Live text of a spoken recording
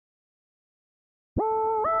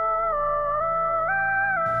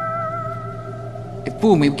They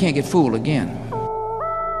fooled me, we can't get fooled again.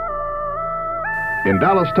 In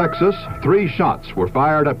Dallas, Texas, 3 shots were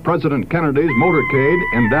fired at President Kennedy's motorcade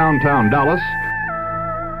in downtown Dallas.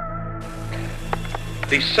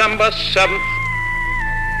 December 7th,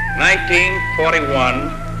 1941,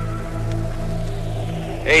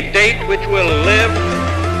 a date which will live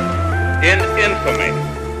in infamy.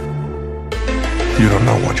 You don't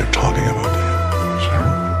know what you're talking about, do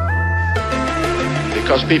you?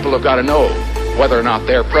 Because people have got to know whether or not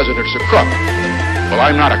their president's a crook. Well,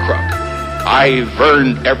 I'm not a crook. I've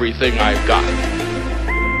earned everything I've got.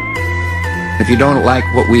 If you don't like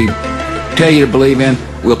what we tell you to believe in,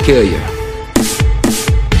 we'll kill you.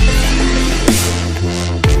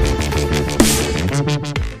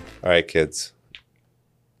 All right, kids.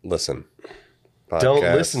 Listen. Podcast, Don't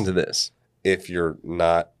listen to this. if you're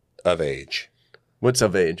not of age. What's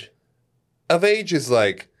of age? Of age is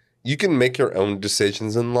like you can make your own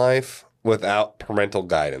decisions in life without parental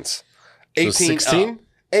guidance. 18 16?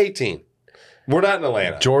 18. We're not in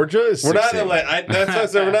Atlanta. Georgia is 16. We're not in Atlanta. That's what I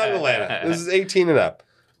said. We're not in Atlanta. This is 18 and up.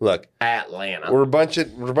 Look, Atlanta. we're a bunch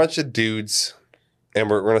of dudes,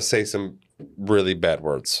 and we're going to say some really bad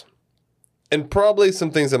words, and probably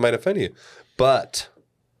some things that might offend you. But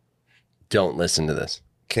Don't listen to this.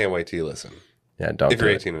 can't wait till you listen. Yeah, don't. If you're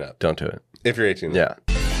do 18 it. and up. Don't do it. If you're 18 and Yeah. up.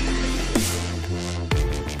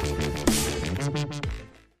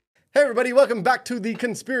 Hey, everybody! Welcome back to the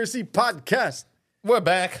Conspiracy Podcast. We're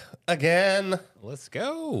back again. Let's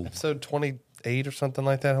go. Episode 28 or something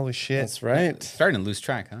like that. Holy shit. That's right. Starting to lose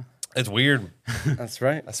track, huh? It's weird. That's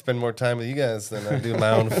right. I spend more time with you guys than I do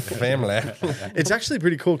my own family. It's actually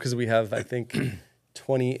pretty cool because we have, I think,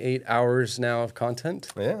 28 hours now of content.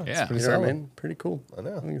 Yeah. Yeah. Pretty You know what I solid. mean? Pretty cool. I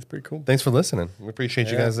know. I think it's pretty cool. Thanks for listening. We appreciate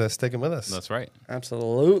you guys sticking with us. That's right.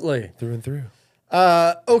 Absolutely. Through and through.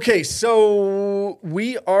 Okay, so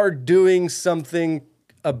we are doing something.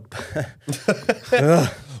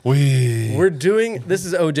 We're doing. This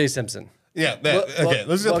is O.J. Simpson. Yeah. Okay.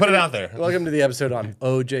 Let's just put it out there. Welcome to the episode on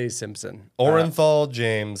O.J. Simpson. Orenthal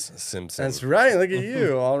James Simpson. That's right. Look at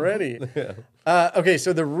you already. Okay,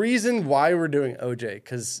 so the reason why we're doing OJ,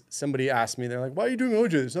 because somebody asked me, they're like, why are you doing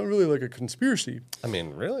OJ? It's not really like a conspiracy. I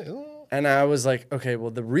mean, really? And I was like, okay,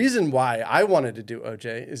 well, the reason why I wanted to do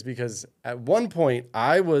OJ is because at one point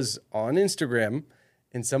I was on Instagram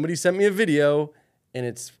and somebody sent me a video and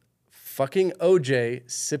it's fucking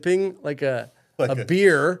OJ sipping like a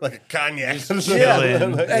beer. Like a cognac. Yeah. Chilling.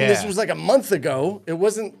 And this was like a month ago.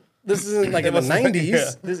 This isn't like in the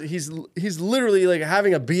 90s. He's literally like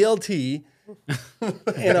having a BLT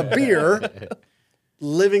and a beer,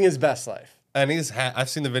 living his best life. And I've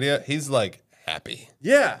seen the video. He's like happy.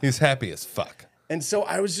 Yeah. He's happy as fuck. And so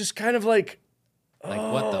I was just kind of like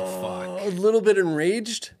What the fuck? a little bit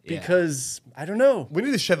enraged because I don't know. We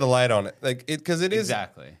need to shed the light on it. Like because it is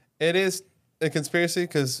Exactly. It is a conspiracy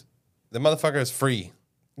because the motherfucker is free.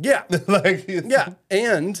 Yeah. Like Yeah.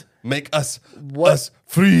 And make us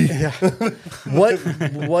free. yeah.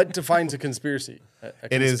 What defines a conspiracy? A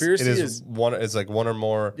conspiracy It's like one or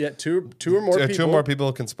more. Yeah, two or more people. Two or more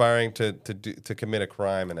people conspiring to commit a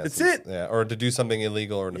crime. In That's essence. it. Yeah, or to do something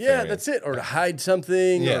illegal or nefarious. Yeah, that's it. Or to hide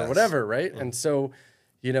something Yes. or whatever, right? And so,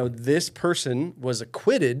 this person was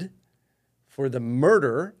acquitted for the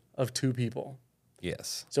murder of 2 people.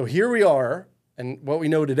 Yes. So here we are, and what we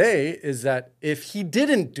know today is that if he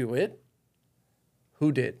didn't do it,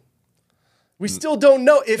 who did? We still don't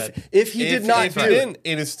know if he did not do it.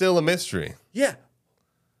 It is still a mystery. Yeah,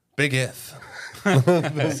 Big if.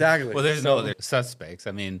 exactly. Well, there's no other suspects.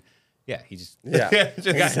 I mean, yeah, he just. Yeah,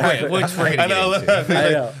 Exactly. Which we're I going know. to get into. I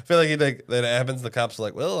know. I feel like that happens. The cops are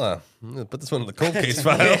like, well, I'm gonna put this one in the cold case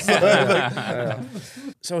files.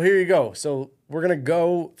 So here you go. So we're gonna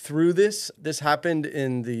go through this. This happened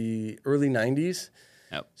in the early 90s.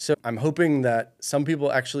 Yep. So I'm hoping that some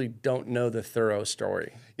people actually don't know the thorough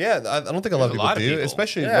story. Yeah, I don't think a lot of people do,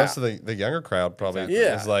 especially Yeah. most of the younger crowd probably. Exactly.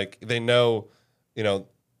 Yeah. Is like they know,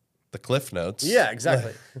 the cliff notes. Yeah,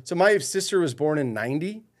 exactly. So my sister was born in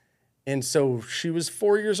 90. And so she was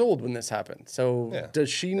 4 years old when this happened. So does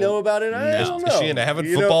she know about it? I don't know. Is she an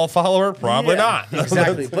avid football follower? Probably not.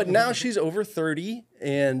 Exactly. But now she's over 30,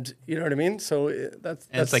 and you know what I mean? So that's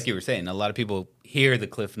it's like you were saying. A lot of people hear the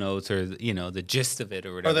cliff notes or the gist of it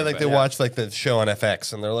or whatever. Or they watch like the show on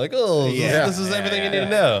FX and they're like, oh, this is everything you need to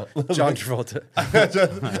know. John Travolta.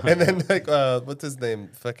 And then like what's his name?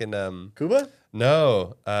 Fucking Cuba?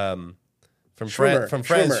 No. From Schwimmer.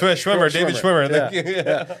 Friends, Schwimmer, David Schwimmer.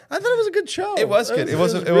 Yeah. I thought it was a good show. It was good. It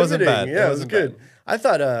wasn't bad. Yeah, It it was wasn't good. bad. I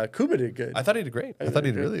thought Cuba did good. I thought he did great. I thought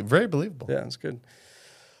he did really very believable. Yeah, it's good.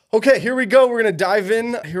 Okay, here we go. We're going to dive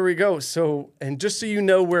in. Here we go. So, and just so you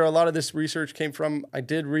know where a lot of this research came from, I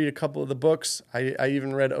did read a couple of the books. I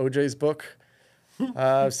even read OJ's book.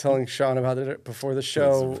 I was telling Sean about it before the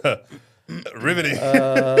show. Riveting.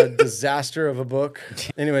 Disaster of a book.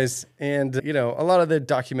 Anyways, and you know, a lot of the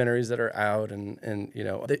documentaries that are out and you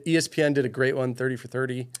know, the ESPN did a great one, 30 for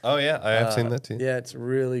 30. Oh yeah, I have seen that too. Yeah, it's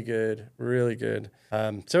really good. Really good.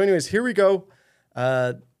 So anyways, here we go.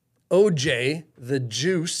 OJ, the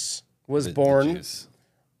Juice, was born. Juice.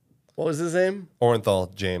 What was his name?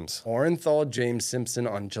 Orenthal James. Orenthal James Simpson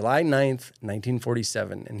on July 9th,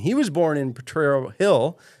 1947. And he was born in Potrero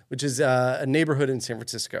Hill, which is a neighborhood in San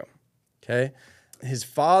Francisco. Okay. His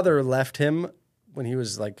father left him when he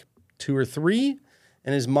was like 2 or 3,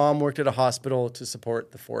 and his mom worked at a hospital to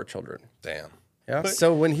support the 4 children. Damn. Yeah.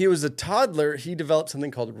 So when he was a toddler, he developed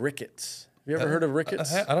something called rickets. Have you ever heard of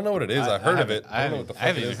rickets? I don't know what it is. I heard of it. I don't know what the fuck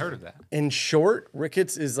haven't it even is. heard of that. In short,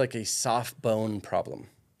 rickets is like a soft bone problem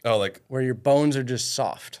Oh, like where your bones are just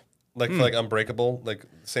soft. for like Unbreakable, like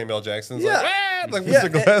Samuel L. Jackson's Yeah. like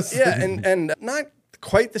Mr. Glass. and not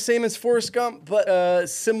quite the same as Forrest Gump, but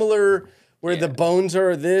similar where the bones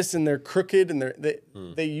are this and they're crooked and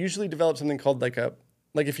they usually develop something called like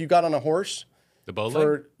if you got on a horse. The bow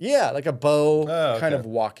leg? Like a bow kind okay. of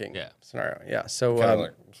walking scenario. Yeah. So Kind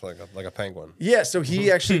of like a penguin. yeah, so he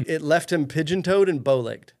actually it left him pigeon-toed and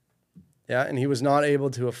bow-legged. Yeah, and he was not able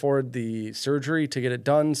to afford the surgery to get it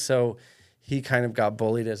done, so he kind of got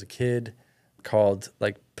bullied as a kid, called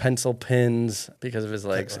like pencil pins because of his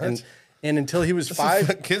legs. What? And until he was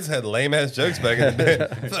 5, Kids had lame ass jokes back in the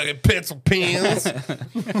day. Fucking pencil pins.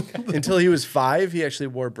 until he was 5, he actually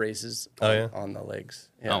wore braces Oh, on the legs.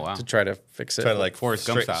 Oh, wow. To try to fix it. Trying to like Forrest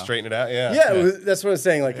Gump style. straighten it out. Yeah. yeah, that's what I was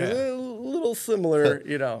saying. Like a little similar,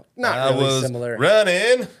 you know, not I really was similar.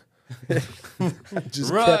 running.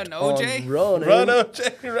 Just Run, kept on OJ. running. Run,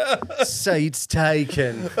 OJ, run. Sights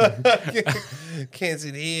taken. Can't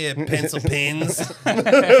see the ear. Pencil pins.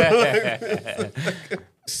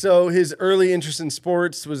 So his early interest in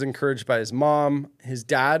sports was encouraged by his mom. His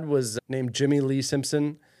dad was named Jimmy Lee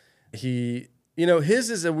Simpson. His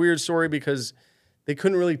is a weird story because they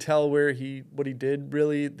couldn't really tell what he did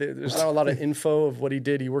really. There's not a lot of info of what he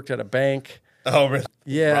did. He worked at a bank. Oh, really?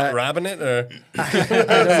 Yeah. Robbing it? Or? I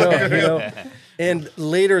don't know. And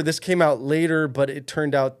later, this came out later, but it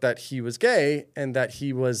turned out that he was gay and that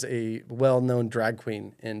he was a well-known drag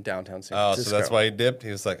queen in downtown San Oh, Francisco. so that's why he dipped? He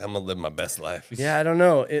was like, I'm going to live my best life. Yeah, I don't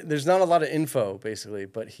know. There's not a lot of info, basically,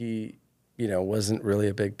 but he, wasn't really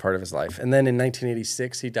a big part of his life. And then in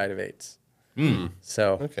 1986, he died of AIDS.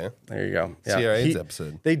 So Okay. there you go. See our AIDS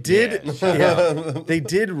episode. They did, they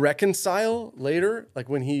did reconcile later, like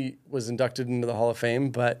when he was inducted into the Hall of Fame,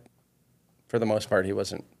 but for the most part, he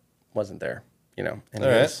wasn't there. And All he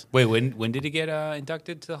right. was Wait, when did he get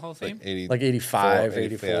inducted to the Hall of Fame? 80. like 85,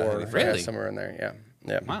 84, 84, yeah, Really? somewhere in there.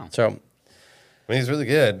 Yeah. Wow. So I mean, he's really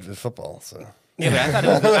good at football. So Yeah, but I thought it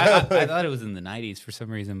was, I thought it was in the 90s for some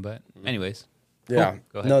reason. But anyways. yeah,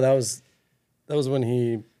 Go ahead. no, that was when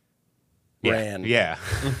he ran. Yeah.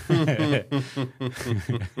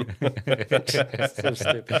 So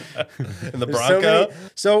stupid. in the There's so Bronco. many-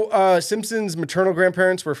 So Simpson's maternal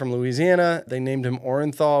grandparents were from Louisiana. They named him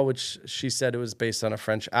Orenthal, which she said it was based on a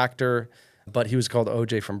French actor, but he was called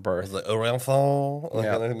OJ from birth. Like Orenthal. Like,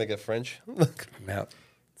 Yeah. I make it French. Yeah.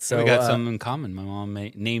 So we got some in common. My mom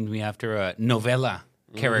named me after a novella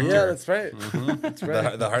character. Yeah, that's right. That's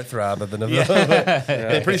right. the heartthrob of the novella.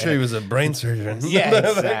 I'm pretty sure he was a brain surgeon. Yeah,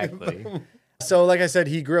 exactly. So, like I said,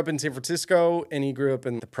 he grew up in San Francisco and he grew up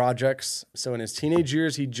in the projects. So, in his teenage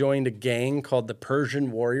years, he joined a gang called the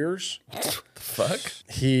Persian Warriors. Fuck.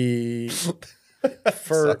 He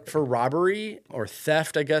for robbery or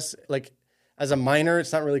theft, I guess. Like as a minor,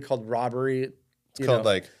 it's not really called robbery. It's called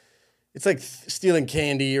like it's like stealing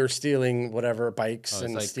candy or stealing whatever bikes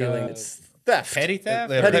and like, stealing. It's theft. Petty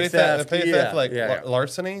theft? Petty theft, petty yeah, theft, like yeah.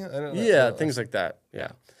 larceny. I don't know. Yeah, things like that. Yeah.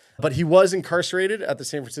 But he was incarcerated at the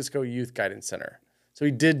San Francisco Youth Guidance Center. So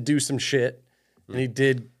he did do some shit and he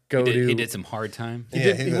did go to. He did some hard time.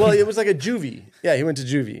 Well, it was like a juvie. Yeah, he went to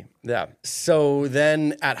juvie. Yeah. So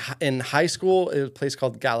then in high school, it was a place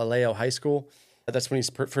called Galileo High School. That's when he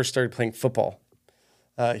first started playing football.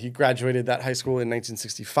 He graduated that high school in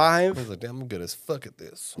 1965. I was like, damn, I'm good as fuck at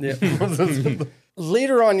this. Yeah.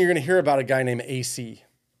 Later on, you're going to hear about a guy named AC.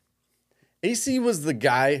 AC was the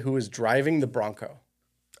guy who was driving the Bronco.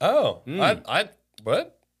 Oh,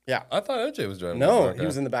 what? Yeah. I thought OJ was driving. No, the he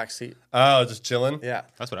was in the back seat. Oh, just chilling. Yeah.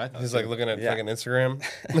 That's what I thought. He's like looking at Yeah. fucking Instagram.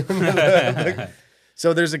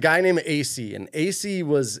 So there's a guy named AC, and AC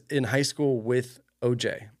was in high school with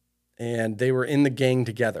OJ. and they were in the gang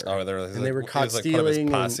together. Oh, they were caught like part of his stealing.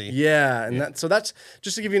 posse. That's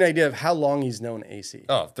just to give you an idea of how long he's known AC.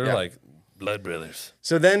 Oh, they're like blood brothers.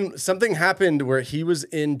 So then something happened where he was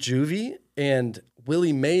in juvie, and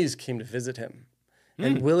Willie Mays came to visit him,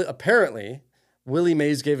 and Willie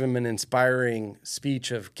Mays gave him an inspiring speech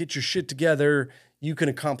of "Get your shit together, you can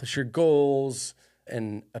accomplish your goals,"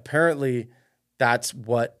 and apparently that's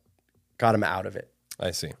what got him out of it. I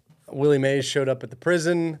see. Willie Mays showed up at the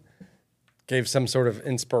prison, gave some sort of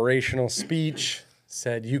inspirational speech,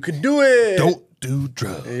 said, "You can do it. Don't do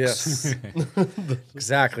drugs. Yes,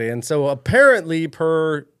 exactly. And so apparently,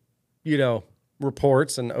 per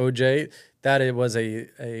reports and OJ, that it was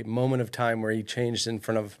a moment of time where he changed in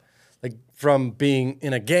front of, like, from being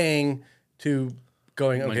in a gang to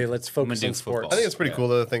going, okay, let's focus on sports. I think it's pretty cool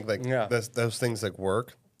to think like those things like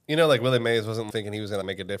work. Like Willie Mays wasn't thinking he was going to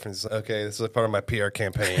make a difference. Okay, this is part of my PR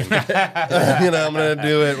campaign. I'm going to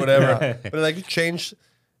do it, whatever. But like you changed,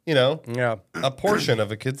 a portion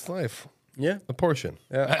of a kid's life. Yeah, a portion.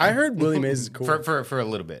 Yeah. I heard Willie Mays is cool for a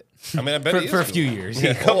little bit. I mean, I bet for a few years.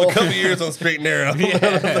 Yeah, a couple years on straight and narrow.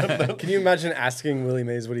 Can you imagine asking Willie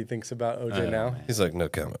Mays what he thinks about OJ now? He's like, no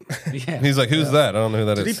comment. Yeah. He's like, who's that? I don't know who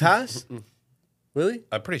that is. Did he pass? Willie?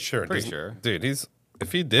 I'm pretty sure. Pretty sure. Dude,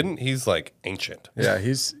 if he didn't, he's like ancient. Yeah, I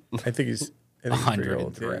think he's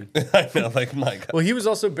 103. Yeah. I know, like my God. Well, he was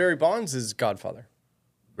also Barry Bonds' godfather.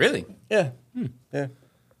 Really? Yeah. Yeah.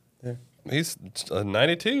 He's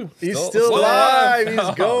 92. He's still alive.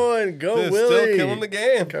 He's going. Dude, Willie. Still killing the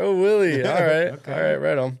game. Go Willie. All right. Okay. All right.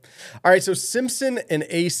 Right on. All right. So Simpson and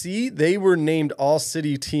AC, they were named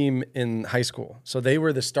all-city team in high school. So they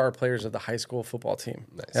were the star players of the high school football team.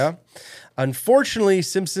 Nice. Yeah. Unfortunately,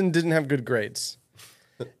 Simpson didn't have good grades.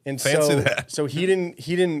 And Fancy that. So he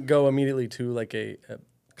didn't go immediately to like a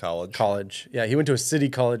college. Yeah. He went to a city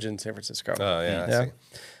college in San Francisco. Oh, yeah. I see.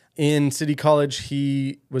 In City College,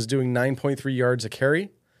 he was doing 9.3 yards a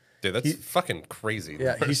carry. Dude, that's fucking crazy.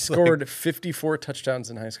 Yeah, he scored 54 touchdowns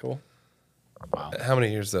in high school. Wow. How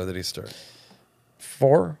many years, though, did he start?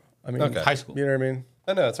 4. I mean, Okay. High school. You know what I mean?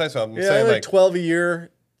 I know, it's high school. I'm Yeah, saying, like 12 a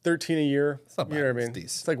year, 13 a year. It's not bad. You know what I It's mean?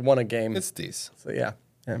 decent. It's like 1 a game. It's decent. So, yeah.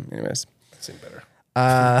 Anyways. Seemed better.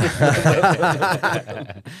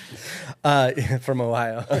 From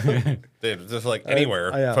Ohio. Dude, just like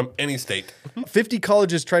anywhere yeah. from any state. 50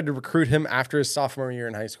 colleges tried to recruit him after his sophomore year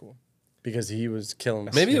in high school because he was killing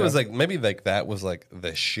us. Maybe you it was know? like that was like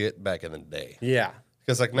the shit back in the day. Yeah.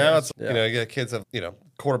 Because like now it's you get kids have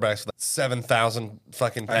quarterbacks with like 7,000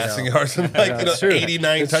 fucking passing yards and like It's true.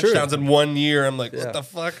 89 It's touchdowns true. in 1 year. I'm like, what the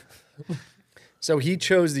fuck? So he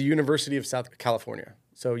chose the University of South California.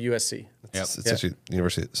 So USC. It's actually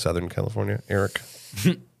University of Southern California, Eric.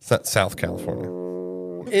 It's not South California.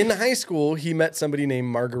 In high school, he met somebody named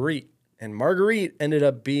Marguerite, and Marguerite ended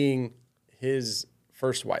up being his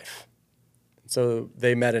first wife. So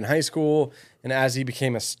they met in high school, and as he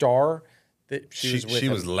became a star, she was with him. She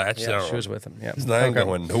was latched on. She was with him. Yeah, He's not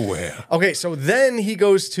going nowhere. Okay, so then he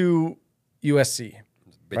goes to USC.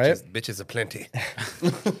 Right? Bitches aplenty.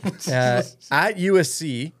 At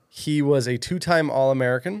USC, he was a 2-time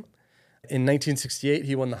All-American. In 1968,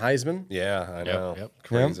 he won the Heisman. Yeah, I know. Yep.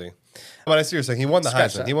 Crazy. But I seriously, he won the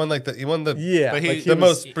Scratch Heisman. that. He won the Yeah, but like he the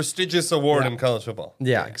was- most prestigious award in college football.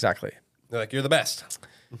 Yeah, exactly. They're like, you're the best.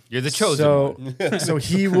 You're the chosen one. So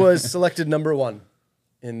he was selected number 1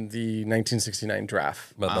 in the 1969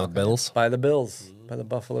 draft. But the Bills. By the Bills, by the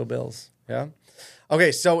Buffalo Bills. Yeah.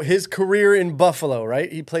 Okay, so his career in Buffalo, right?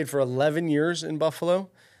 He played for 11 years in Buffalo.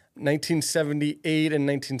 1978 and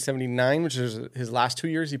 1979, which is his last 2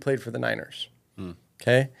 years, he played for the Niners.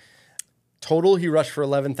 Okay. Total, he rushed for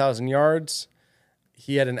 11,000 yards.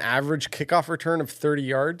 He had an average kickoff return of 30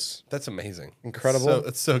 yards. That's amazing. Incredible.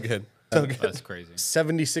 It's so good. So good. That's crazy.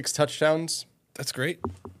 76 touchdowns. That's great.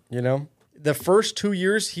 The first 2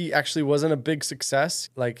 years, he actually wasn't a big success.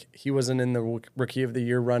 Like, he wasn't in the Rookie of the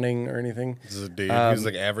Year running or anything. This is a dude. He was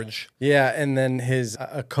like average. Yeah, and then his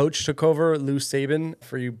a coach took over, Lou Saban.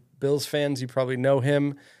 For you Bills fans, you probably know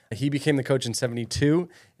him. He became the coach in 72,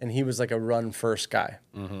 and he was like a run-first guy.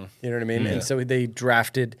 You know what I mean? And so they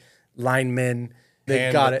drafted linemen.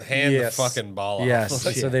 They got it. Hand the fucking ball off.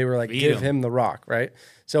 Yes. So they were like, Beat give him. him the rock, right?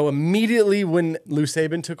 So immediately when Lou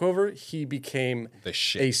Saban took over, he became The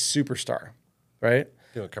shit. a superstar, right?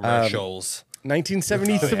 Doing commercials.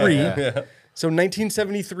 1973. So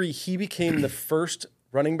 1973, he became the first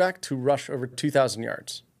running back to rush over 2,000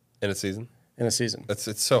 yards In a season. in a season.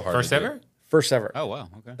 It's so hard. First to do. ever? First ever. Oh, wow.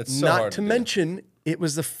 Okay. It's so Not hard to do. mention, it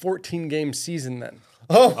was the 14-game season then.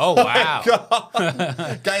 Oh, wow.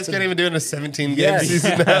 Guys can't even do it in a 17-game Yes.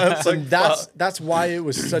 season now. It's like, And that's why it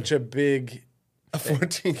was such a big A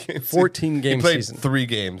 14 game 14 game He played season. 3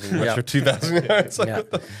 games and rushed Yeah. for 2,000 yards. Like, Yeah.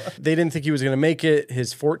 what the They didn't think he was going to make it.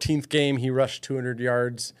 His 14th game, he rushed 200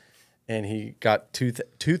 yards, and he got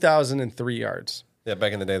 2,003 yards. Yeah,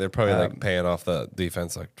 back in the day, they're probably like paying off the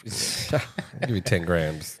defense. Like, I'll give you 10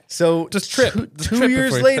 grand. So Just trip. Two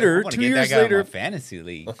years later, I wanna 2 get that years guy on my later, fantasy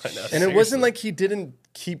league. and it wasn't like he didn't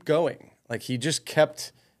keep going. Like he just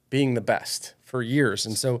kept being the best for years.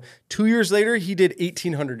 And so 2 years later, he did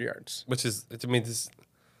 1,800 yards. Which is, I mean, this,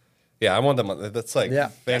 yeah, I want them. That's like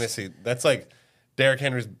fantasy. That's like Derrick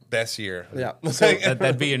Henry's best year. Yeah.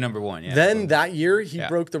 That'd be your number one. Yeah. Then that year, he Yeah.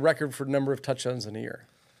 broke the record for number of touchdowns in a year.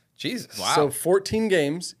 Jesus. Wow. So 14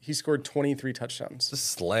 games, he scored 23 touchdowns. Just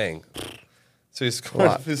slang. So he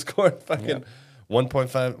scored fucking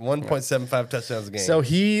 1.75 touchdowns a game. So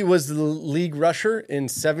he was the league rusher in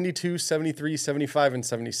 72, 73, 75, and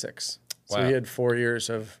 76. So Wow. he had 4 years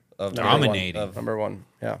of dominating. Number one.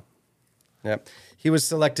 Yeah. Yeah. He was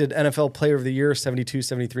selected NFL Player of the Year 72,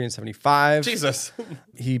 73, and 75. Jesus.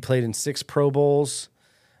 He played in 6 Pro Bowls.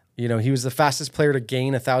 You know, he was the fastest player to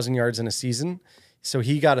gain 1,000 yards in a season. So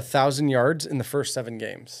he got 1,000 yards in the first 7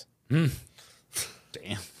 games.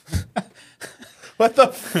 Damn. What the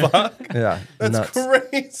fuck? Yeah. That's nuts.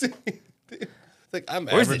 crazy. It's like I'm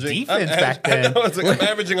Where's the averaging. defense I'm back then? I know, it's like I'm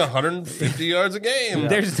averaging 150 yards a game.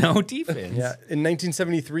 There's no defense. Yeah. In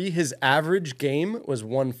 1973, his average game was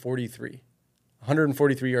 143.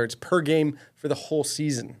 143 yards per game for the whole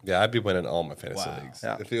season. Yeah, I'd be winning all my fantasy Wow. leagues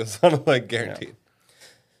Yeah. if he was on like guaranteed.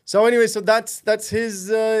 So anyway, so that's his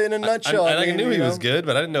in a nutshell. I mean, knew he you was know. good,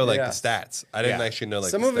 but I didn't know like Yeah. the stats. I didn't Yeah. actually know like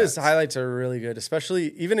Some the of his stats. highlights are really good, especially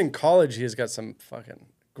even in college. He has got some fucking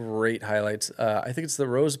great highlights. I think it's the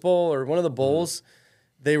Rose Bowl or one of the bowls.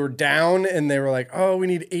 They were down and they were like, "Oh, we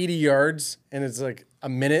need 80 yards," and it's like a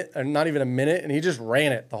minute, or not even a minute, and he just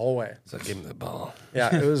ran it the whole way. So give him the ball.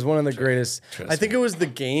 Yeah, it was one of the greatest. trust I think it was the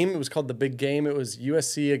game. It was called the big game. It was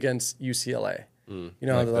USC against UCLA. You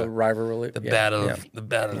know, the rivalry. The battle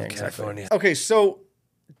of California. Okay, so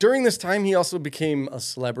during this time, he also became a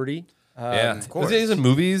celebrity. Yeah, of course. He's in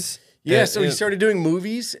movies. Yeah, so he started doing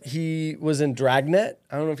movies. He was in Dragnet.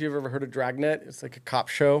 I don't know if you've ever heard of Dragnet. It's like a cop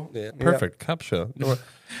show. Yeah, perfect cop show. No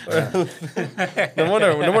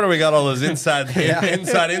wonder we got all those inside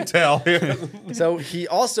intel here. So he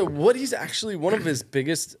also, what he's actually, one of his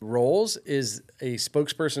biggest roles is a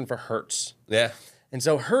spokesperson for Hertz. Yeah. And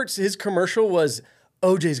so Hertz, his commercial was,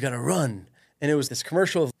 OJ's got to run. And it was this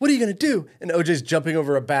commercial of, what are you going to do? And OJ's jumping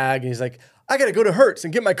over a bag and he's like, I got to go to Hertz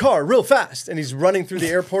and get my car real fast. And he's running through the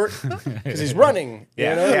airport because he's running. Yeah.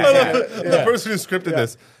 You know? Yeah. The person who scripted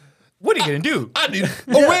this. What are you gonna do? I need a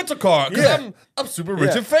rental car because I'm super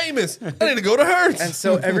rich and famous. I need to go to Hertz. And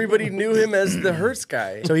so everybody knew him as the Hertz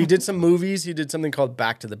guy. So he did some movies. He did something called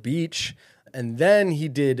Back to the Beach. And then he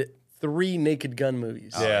did 3 Naked Gun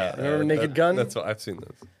movies. Remember Naked Gun? That's what I've seen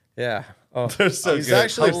those. Yeah. Oh, They're so he's good.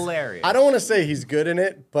 actually Hilarious. I don't want to say he's good in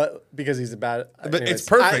it, but because he's a bad. But anyways, it's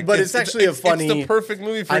perfect. but it's actually a funny. It's the perfect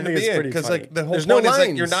movie for I him to think be it's in pretty because funny. like the whole There's point no is like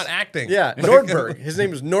lines. you're not acting. Yeah, Nordberg. His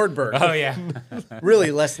name is Nordberg. Oh yeah.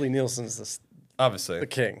 Really, Leslie Nielsen's Obviously the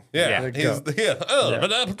king. Yeah, There you he's go.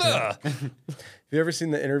 yeah. Have you ever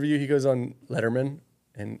seen the interview? He goes on Letterman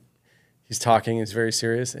and he's talking. He's very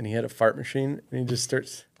serious, and he had a fart machine, and he just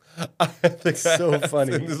starts. It's so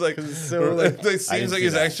funny. It's like, It's so like, it seems like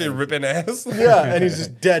he's actually ripping ass. yeah, and he's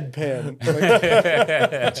just deadpan.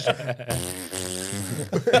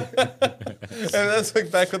 And that's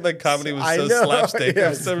like back when like comedy was I so know, slapstick. It yes.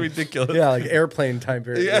 was so ridiculous. Yeah, like airplane time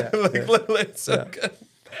period. Yeah, like literally, it's so good.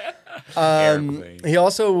 He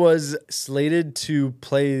also was slated to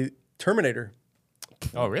play Terminator.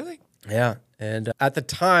 Oh really? Yeah. And at the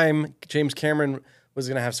time, James Cameron was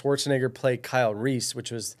going to have Schwarzenegger play Kyle Reese,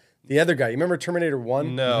 which was the other guy. You remember Terminator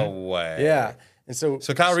 1? No way. Yeah. And so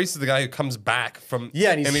Kyle Reese is the guy who comes back from.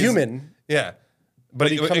 yeah, and he's human. Yeah. But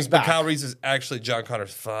he comes back. Kyle Reese is actually John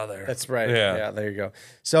Connor's father. That's right. Yeah. Yeah, there you go.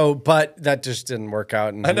 So, but that just didn't work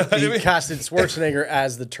out. And know, he I mean- casted Schwarzenegger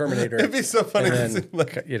as the Terminator. It'd be so funny And to then, see,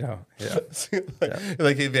 like, you know, yeah.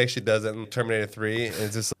 like if he actually does it in Terminator 3, and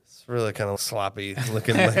it's just it's really kind of sloppy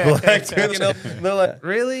looking like black dude, you know? And they're like,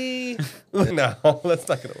 really? No, that's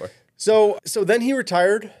not gonna work. So then he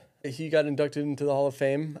retired. He got inducted into the Hall of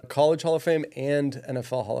Fame, College Hall of Fame, and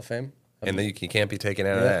NFL Hall of Fame. And then you can't be taken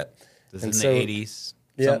out of that. This And is so- in the 80s.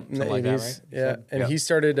 Yeah, Something in the like 80s. that, right? Yeah, and he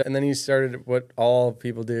started what all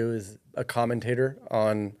people do is a commentator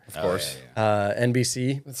on, Of course.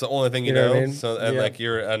 NBC. It's the only thing you You know know. what I mean? So and Yeah. like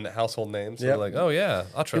you're a household name. So Yep. like, oh yeah,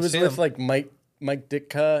 I'll He trust was him. with like Mike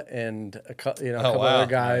Ditka and a couple wow. other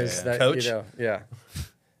guys Yeah. that Coach? you know,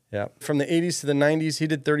 yeah. From the 80s to the 90s, he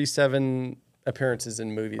did 37 appearances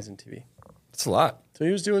in movies and TV. It's a lot. So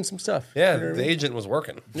he was doing some stuff. Yeah, You know what I the mean? agent was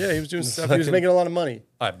working. Yeah, he was doing stuff. He was making a lot of money.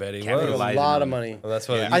 I bet he Making a was. lot of money. Well, that's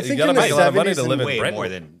what Yeah. you, I you think gotta in the make a lot of money 70s to live in way more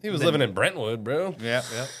Brentwood. than- He was living in Brentwood, bro. Yeah.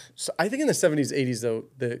 So I think in the 70s, 80s, though,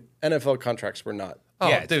 the NFL contracts were not Oh,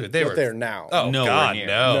 Yeah, dude, they what were. they're now. Oh Nowhere God, near.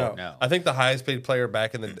 no. No. I think the highest paid player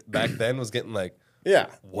back then was getting like Yeah.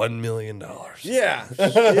 $1 million. Yeah.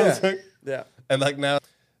 Yeah. Yeah. And like now,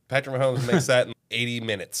 Patrick Mahomes makes that in 80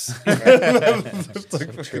 minutes. It's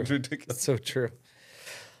like fucking ridiculous. So true.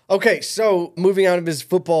 Okay, so moving out of his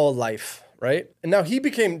football life, right? And now he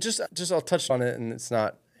became just I'll touch on it, and it's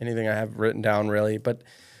not anything I have written down really, but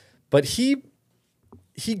he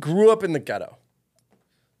grew up in the ghetto.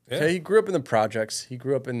 Okay, he grew up in the projects. He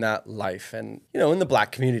grew up in that life, and in the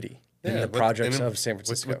black community, in the projects of San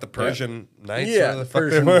Francisco, With the Persian Knights. Yeah, whatever the the fuck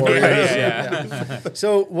Persian they were. warriors. Yeah.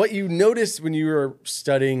 So what you noticed when you were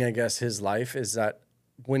studying, I guess, his life is that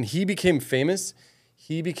when he became famous,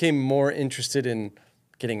 he became more interested in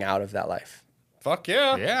getting out of that life. Fuck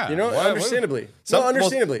yeah. Yeah. Why- Understandably. Some,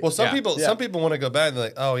 Understandably. Well, some Yeah. people Yeah. some people want to go back and they're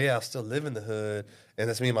like, oh yeah, I'll still live in the hood, and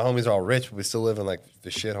that's me and my homies are all rich, but we still live in like the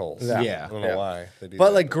shitholes. Yeah. I don't know why they do But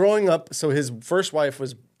that. like growing up, so his first wife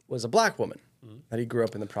was a black woman that he grew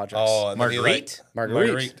up in the projects. Oh, and then he, Marguerite?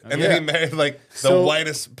 Marguerite. And Yeah. then he married like the So-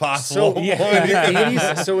 whitest possible. So in the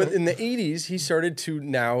 80s, in the 80s, he started to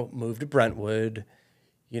now move to Brentwood.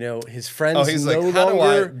 His friends Oh, he's like, no how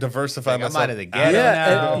longer. do I diversify I'm myself? out of the ghetto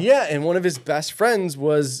Yeah, now. and one of his best friends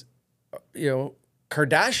was,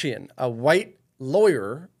 Kardashian, a white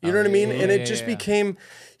lawyer. You know what I mean? And it just became.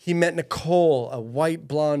 He met Nicole, a white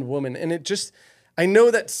blonde woman, and it just. I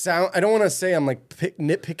know that sound. I don't want to say I'm like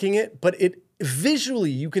nitpicking it, but it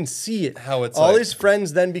visually you can see it. How it's all like- his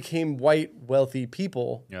friends then became white, wealthy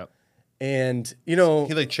people. Yep. And He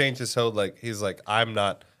like changed his whole like. He's like, I'm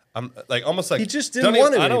like almost like He just didn't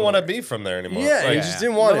want it I don't anymore. want to be from there anymore. Yeah, like, he just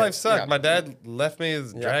didn't want my it. life sucked. Yeah. My dad left me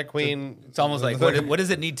as drag queen. It's almost like what does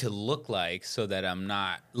it need to look like so that I'm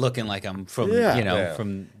not looking like I'm from Yeah.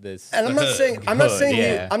 from this. And I'm not saying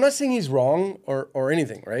yeah. I'm not saying he's wrong or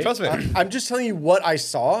anything, right? Trust me. I'm just telling you what I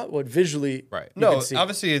saw, what visually. Right. you No, could see.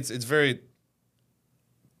 obviously it's very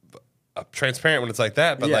transparent when it's like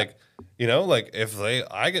that. But Yeah. like like if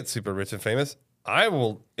I get super rich and famous, I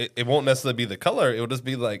will. It won't necessarily be the color. It will just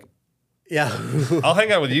be like. Yeah. I'll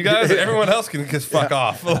hang out with you guys. Everyone else can just fuck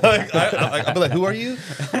off. Like I'll be like, who are you?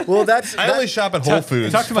 Well, that's I only shop at Whole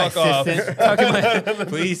Foods. Talk to my Fuck off. assistant. Talk to my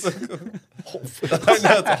please. I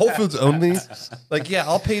know, it's Whole Foods only. Like, yeah,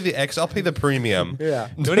 I'll pay the premium. yeah.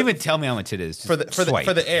 Don't even tell me how much it is. Just For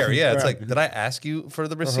the air. Yeah, it's like, did I ask you for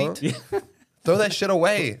the receipt? Throw that shit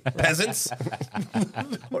away, peasants.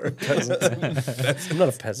 Or a peasant. I'm not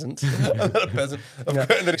a peasant. I'm not a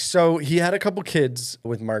peasant. So he had a couple kids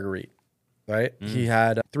with Marguerite, right? He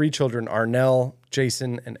had 3 children, Arnell,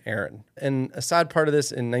 Jason, and Aaron. And a sad part of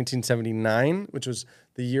this, in 1979, which was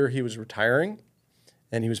the year he was retiring,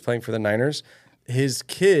 and he was playing for the Niners, his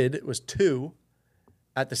kid was 2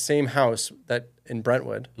 at the same house that in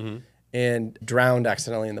Brentwood and drowned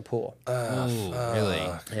accidentally in the pool. Really?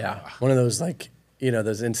 Yeah. One of those, like,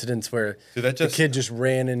 those incidents where Dude, that the just- kid just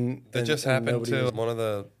ran and That just happened to one of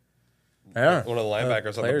the yeah. linebackers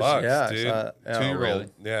on the players, Bucs, yeah, dude. so- yeah. 2-year-old. really?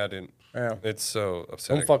 Yeah, dude. Yeah. It's so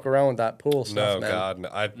upsetting. Don't fuck around with that pool stuff, No, man. God, no.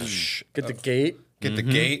 Get the gate. Get the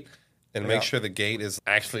gate and make sure the gate is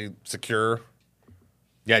actually secure.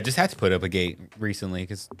 Yeah, I just had to put up a gate recently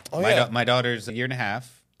because yeah. my daughter's a year and a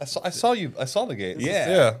half. I saw the gate. Yeah.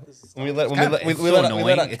 Yeah. When we let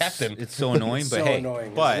out captain. It's so annoying, but so hey, annoying,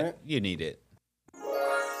 isn't but it? you need it.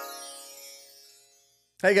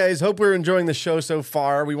 Hey guys, hope we're enjoying the show so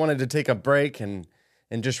far. We wanted to take a break and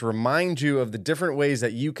just remind you of the different ways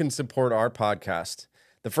that you can support our podcast.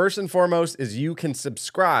 The first and foremost is you can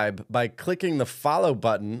subscribe by clicking the follow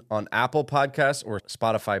button on Apple Podcasts or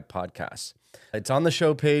Spotify Podcasts. It's on the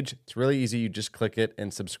show page. It's really easy. You just click it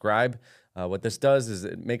and subscribe. What this does is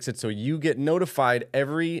it makes it so you get notified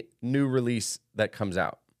every new release that comes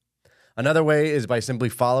out. Another way is by simply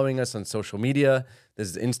following us on social media. This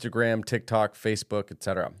is Instagram, TikTok, Facebook,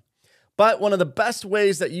 etc. But one of the best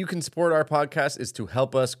ways that you can support our podcast is to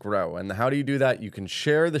help us grow. And how do you do that? You can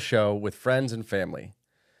share the show with friends and family.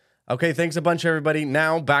 Okay, thanks a bunch, everybody.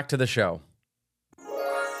 Now back to the show.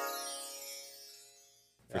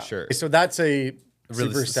 For sure. So that's a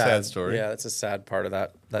Really super sad story. Yeah, that's a sad part of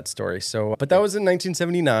that story. So, but that was in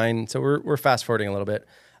 1979. So we're fast forwarding a little bit.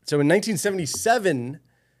 So in 1977,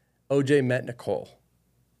 OJ met Nicole.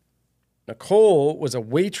 Nicole was a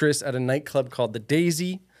waitress at a nightclub called the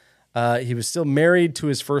Daisy. He was still married to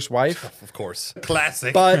his first wife, Of course.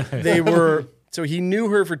 Classic. but they were. So he knew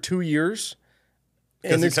her for 2 years,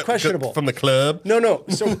 and it's questionable. From the club? No.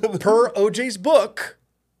 So per OJ's book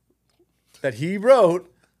that he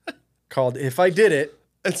wrote called If I Did It.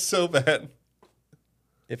 It's so bad.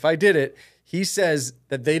 If I Did It, he says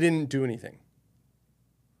that they didn't do anything.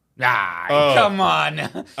 Come on.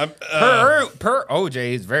 Per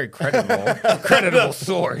OJ is very credible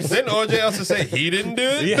source. Didn't OJ also say he didn't do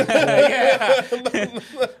it? Yeah.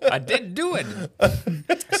 I didn't do it.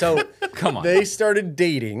 So Come on. they started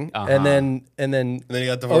dating, and then he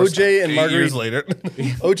got divorced OJ and 8 Marguerite years later.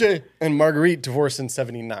 OJ and Marguerite divorced in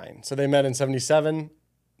 79. So they met in 77.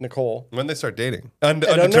 Nicole. When they start dating? don't know.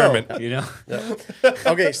 Undetermined. You know?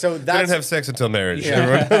 Okay, so They that's didn't have sex until marriage.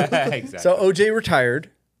 Exactly. so OJ retired,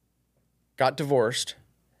 got divorced,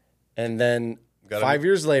 and then 5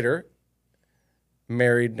 years later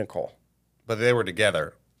married Nicole. But they were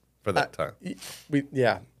together for that time.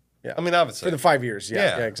 Yeah. I mean, obviously. For the 5 years.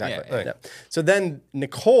 Yeah, Yeah. exactly. Yeah. Yeah. So then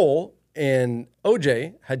Nicole and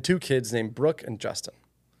OJ had 2 kids named Brooke and Justin.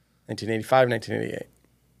 1985, 1988.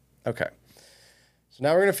 Okay. So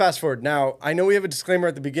now we're going to fast forward. Now, I know we have a disclaimer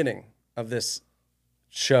at the beginning of this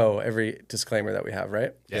show, every disclaimer that we have,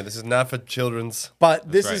 right? Yeah, this is not for children's. But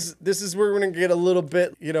this is where we're going to get a little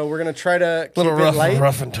bit, we're going to try to keep it light.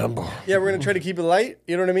 rough and tumble. Yeah, we're going to try to keep it light,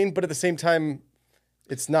 you know what I mean? But at the same time,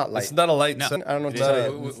 it's not light. It's not a light. No. I don't know what to Not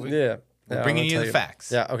tell you. Yeah. We're bringing you the facts.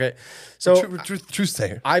 Yeah, okay. So Truth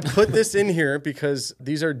sayer. I put this in here because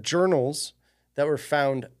these are journals that were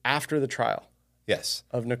found after the trial Yes.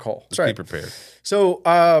 of Nicole. Be That's right. prepared. So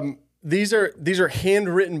these are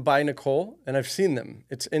handwritten by Nicole, and I've seen them.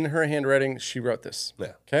 It's in her handwriting. She wrote this.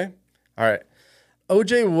 Yeah. Okay? All right.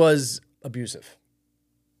 OJ was abusive.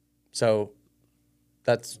 So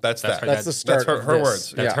that's that. That's the start. That's her of this.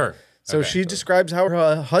 words. That's her. So Okay. she describes how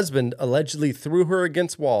her husband allegedly threw her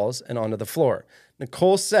against walls and onto the floor.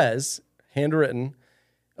 Nicole says, handwritten,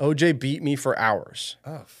 OJ beat me for hours.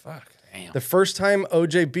 Oh, fuck. Damn. The first time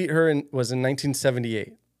OJ beat her was in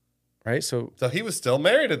 1978, right? So So he was still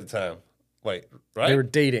married at the time. Wait, right? they were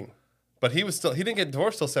dating. But he didn't get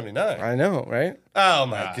divorced till 79. I know, right? Oh,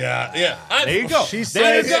 my God. Yeah. There you go. She There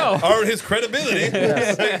says- you go. Or his credibility.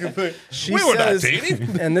 She We were not says,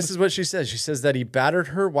 dating. and this is what she says. She says that he battered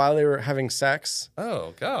her while they were having sex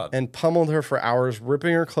Oh, God. and pummeled her for hours,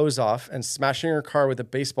 ripping her clothes off and smashing her car with a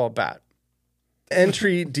baseball bat.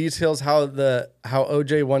 Entry details how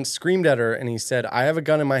OJ once screamed at her and he said, "I have a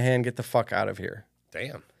gun in my hand, get the fuck out of here."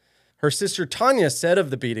 Damn. Her sister Tanya said of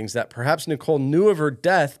the beatings that perhaps Nicole knew of her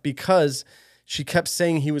death because she kept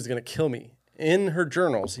saying he was going to kill me. In her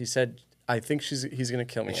journals, he said, "I think he's going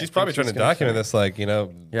to kill me." She's probably trying to document this, like,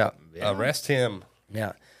 Yeah. arrest him.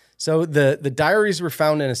 Yeah. So the diaries were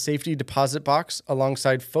found in a safety deposit box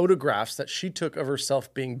alongside photographs that she took of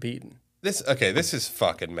herself being beaten. This is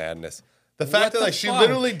fucking madness. The fact that the like she fuck?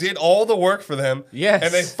 literally did all the work for them, Yes.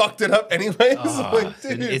 and they fucked it up anyways. Like,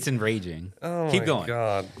 dude. It's enraging. Oh Keep my going.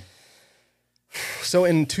 God. So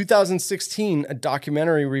in 2016, a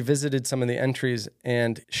documentary revisited some of the entries,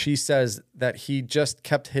 and she says that he just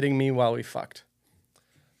kept hitting me while we fucked.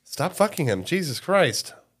 Stop fucking him, Jesus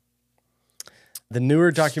Christ. The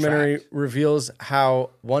newer documentary reveals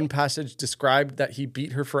how one passage described that he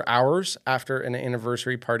beat her for hours after an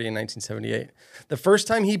anniversary party in 1978. The first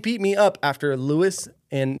time he beat me up after Louis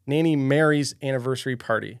and Nanny Mary's anniversary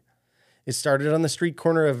party. It started on the street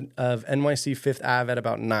corner of NYC 5th Ave at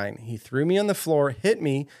about 9. He threw me on the floor, hit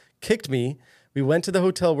me, kicked me. We went to the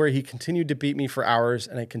hotel where he continued to beat me for hours,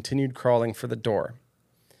 and I continued crawling for the door.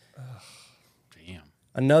 Damn.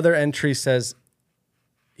 Another entry says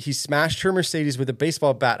he smashed her Mercedes with a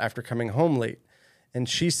baseball bat after coming home late. And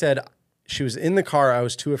she said she was in the car. I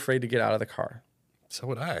was too afraid to get out of the car. So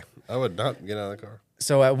would I. I would not get out of the car.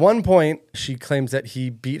 So at one point, she claims that he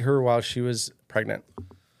beat her while she was pregnant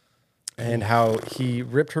and how he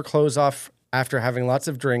ripped her clothes off after having lots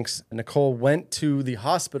of drinks. Nicole went to the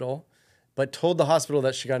hospital, but told the hospital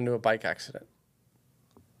that she got into a bike accident.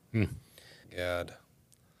 God.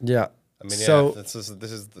 Yeah. I mean, yeah, so this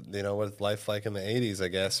is you know what life like in the 80s, I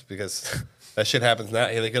guess, because that shit happens now.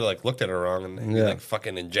 They could have like looked at her wrong and be Yeah. like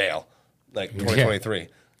fucking in jail, like 2023.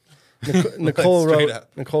 Nicole Straight wrote.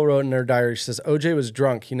 up. Nicole wrote in her diary. She says, "OJ was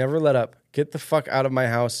drunk. He never let up. Get the fuck out of my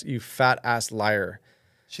house, you fat ass liar.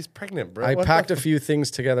 She's pregnant, bro. I What packed the a few things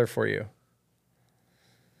together for you."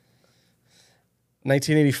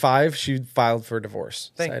 1985, she filed for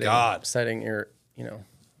divorce. Thank God. Citing your,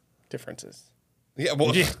 differences. Yeah,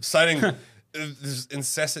 well, citing this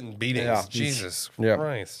incessant beatings. Yeah. Jesus Yeah.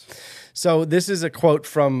 Christ. So this is a quote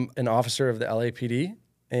from an officer of the LAPD,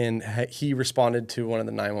 and he responded to one of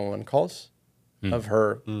the 911 calls of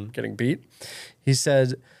her getting beat. He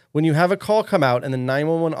said, When you have a call come out and the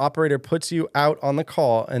 911 operator puts you out on the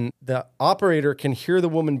call and the operator can hear the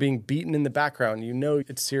woman being beaten in the background, you know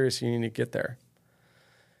it's serious. You need to get there.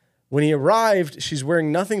 When he arrived, she's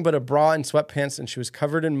wearing nothing but a bra and sweatpants and she was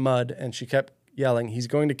covered in mud and she kept yelling, "He's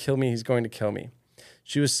going to kill me. He's going to kill me."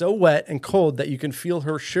 She was so wet and cold that you can feel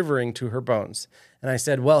her shivering to her bones. And I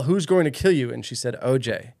said, "Well, who's going to kill you?" And she said,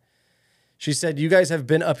 "OJ." She said, "You guys have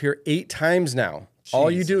been up here 8 times now. Jesus. All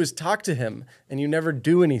you do is talk to him, and you never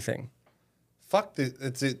do anything." Fuck,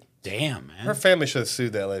 it's it. Damn, man. Her family should have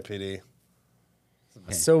sued the LAPD.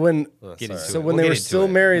 So when they were still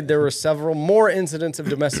married, there were several more incidents of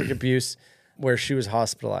domestic abuse where she was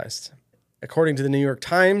hospitalized. According to the New York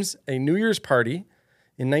Times, a New Year's party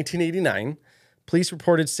in 1989, police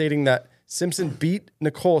reported stating that Simpson beat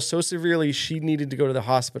Nicole so severely she needed to go to the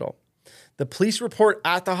hospital. The police report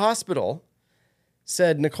at the hospital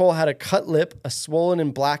said Nicole had a cut lip, a swollen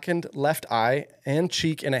and blackened left eye and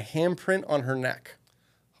cheek, and a handprint on her neck.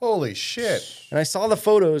 Holy shit. And I saw the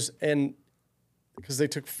photos, and because they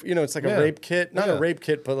took, it's like a rape kit, not a rape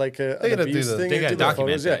kit, but like an abuse thing. They got to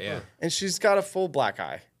document that, yeah. And she's got a full black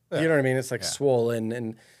eye. Yeah. You know what I mean? It's like swollen,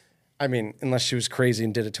 and I mean, unless she was crazy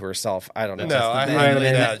and did it to herself, I don't know. No, I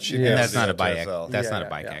highly doubt she did. That's not a bike. That's not a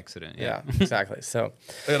bike accident. Yeah, exactly. So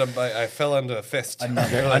I fell into a fist.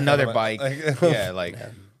 Another bike.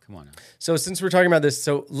 Come on now. So since we're talking about this,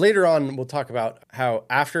 so later on we'll talk about how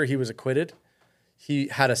after he was acquitted, he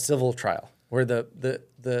had a civil trial where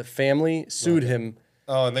the family sued him.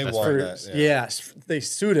 Oh, and they won that. Yeah. Yes, they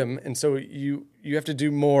sued him, and so you have to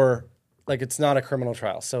do more. Like, it's not a criminal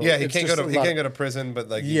trial. So yeah, he can't go to prison, but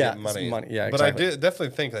like you get money. Yeah, but exactly. I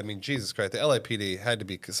definitely think, I mean, Jesus Christ, the LAPD had to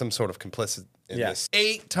be some sort of complicit in this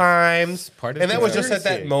 8 times. And that was just at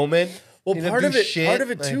that moment. Well, part of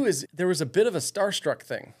it too is there was a bit of a starstruck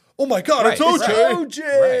thing. Oh my God, it's OJ!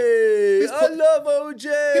 OJ! I love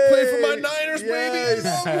OJ! He played for my Niners, baby!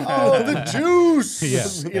 Oh, the juice!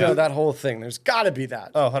 Yeah. That whole thing. There's got to be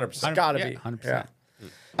that. Oh, 100%. Got to be. 100%. Yeah.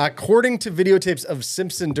 According to videotapes of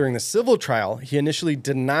Simpson during the civil trial, he initially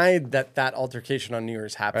denied that altercation on New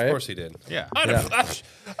Year's happened. Of course he did. Yeah. I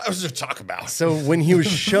was just talking about. So when he was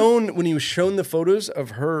shown the photos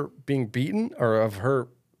of her being beaten or of her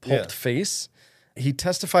pulped face, he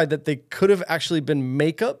testified that they could have actually been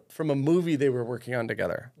makeup from a movie they were working on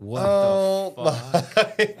together. What the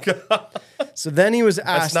fuck? My God. So then he was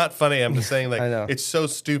asked. That's not funny. I'm just saying, like, I know. it's so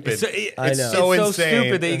stupid. It's so insane.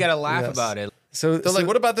 stupid that you got to laugh about it. So like,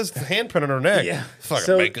 what about this handprint on her neck? Yeah.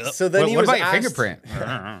 Fucking makeup. So then What about your fingerprint?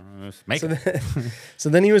 Makeup. So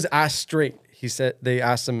then he was asked straight. They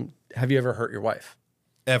asked him, "Have you ever hurt your wife?"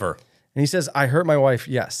 Ever. And he says, "I hurt my wife,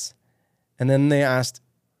 yes." And then they asked,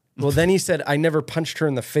 well, then he said, "I never punched her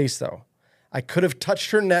in the face, though. I could have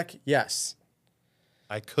touched her neck, yes."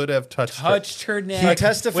 I could have touched her neck. He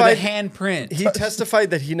testified with a handprint. He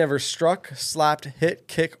testified that he never struck, slapped, hit,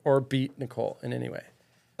 kick, or beat Nicole in any way.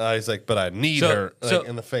 He's like, but I need her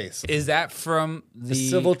in the face. Is that from the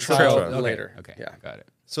civil trial later? Okay, yeah, got it.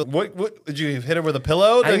 So what did you hit her with a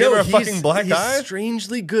pillow? Did I know give her a fucking black eye? He's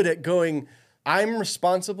strangely good at going, "I'm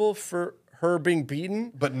responsible for her being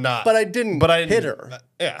beaten, but I didn't hit her."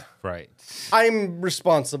 Yeah, right. I'm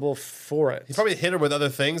responsible for it. He probably hit her with other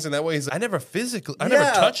things, and that way he's like, I never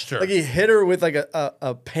touched her. Like he hit her with like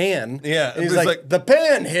a pan. Yeah, and he's like, the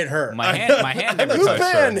pan hit her. My hand never touched her. The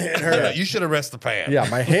pan hit her. Yeah, you should arrest the pan. Yeah,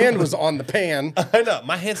 my hand was on the pan. I know.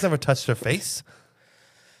 My hand's never touched her face.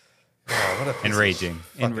 Oh, what a piece Enraging.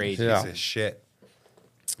 Piece of shit.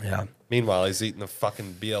 Yeah. Meanwhile, he's eating the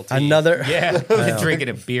fucking BLT. Drinking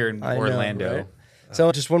a beer in Orlando. Right?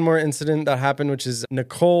 So just one more incident that happened, which is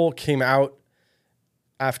Nicole came out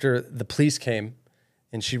after the police came,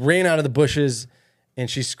 and she ran out of the bushes, and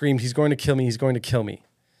she screamed, "He's going to kill me! He's going to kill me!"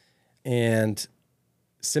 And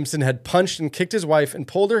Simpson had punched and kicked his wife and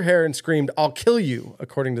pulled her hair and screamed, "I'll kill you,"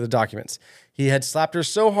 according to the documents. He had slapped her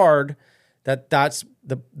so hard that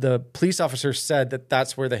the police officer said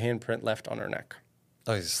that's where the handprint left on her neck.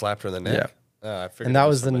 Oh, he slapped her in the neck? Yeah. I figured and that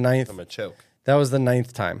was the ninth. From a choke. That was the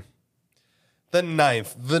 9th time. The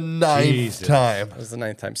ninth time. That was the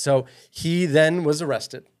 9th time. So he then was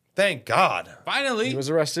arrested. Thank God. Finally. He was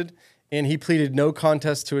arrested, and he pleaded no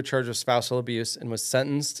contest to a charge of spousal abuse and was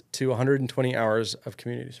sentenced to 120 hours of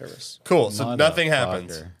community service. Cool. So nothing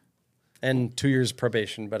happens. And 2 years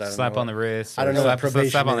probation, but I don't know. Slap on the wrist. I don't know what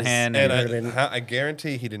probation slap on the is. hand. And I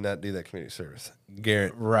guarantee he did not do that community service.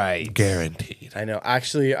 Right. Guaranteed. I know.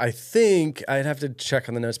 Actually, I think I'd have to check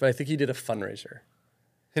on the notes, but I think he did a fundraiser.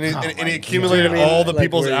 And he accumulated all the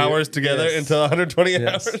people's hours together into 120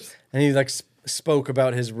 hours. And he spoke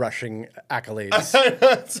about his rushing accolades.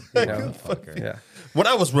 Yeah. When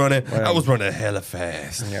I was running hella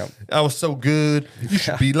fast. Yep. I was so good. You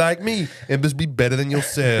should be like me and just be better than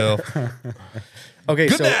yourself. Okay,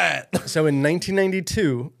 Good night. So in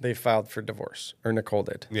 1992, they filed for divorce, or Nicole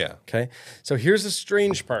did. Yeah. Okay. So here's the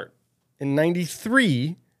strange part. In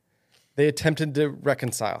 93, they attempted to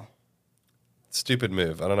reconcile. Stupid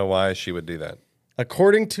move. I don't know why she would do that.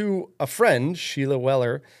 According to a friend, Sheila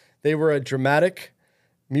Weller, they were a dramatic,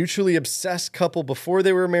 mutually obsessed couple before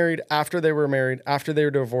they were married, after they were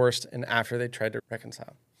divorced, and after they tried to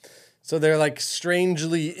reconcile. So they're like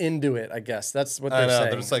strangely into it, I guess. That's what they're saying.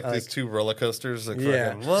 There's like these two roller coasters. Like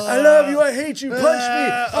Yeah. fucking, I love you. I hate you. Punch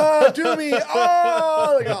me. Oh, do me.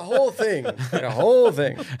 Oh, like a whole thing. Like a whole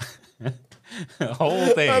thing. The whole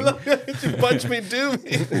thing. I love you. You punch me, do me.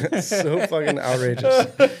 It's so fucking outrageous.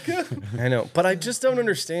 I know. But I just don't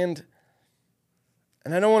understand.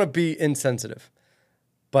 And I don't want to be insensitive.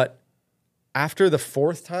 But after the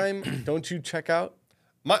 4th time, don't you check out?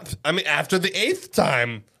 After the 8th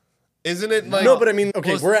time. Isn't it like... No, but I mean,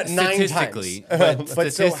 okay, Well, we're at 9 times. statistically,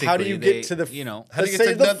 but so how do you get to the... How do you let's get say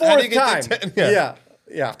to the how do you 4th get to time. 10?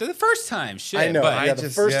 Yeah. After the first time, shit. I know. But, Yeah, the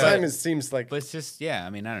first time it seems like... but it's just, I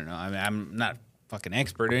mean, I don't know. I mean, I'm not fucking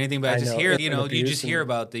expert or anything, but I just know. hear, And you just hear abuse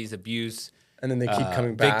about these abuse... And then they keep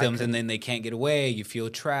coming back. Victims, and then they can't get away. You feel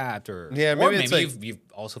trapped, or maybe it's maybe like- you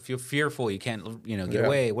also feel fearful. You can't, get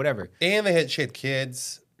away, whatever. And she had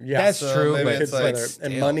kids. Yeah, That's true, maybe but it's kids like... better.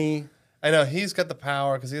 And still. money... I know he's got the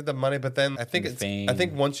power because he had the money, but then I think And fame. I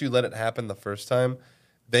think once you let it happen the first time,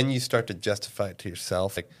 then you start to justify it to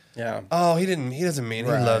yourself. Like, Yeah. oh, he doesn't mean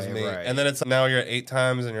he loves me. right. And then it's now you're at 8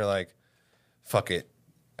 times and you're like, fuck it,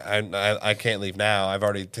 I can't leave now. I've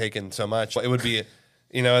already taken so much. It would be,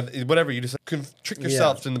 whatever. You just trick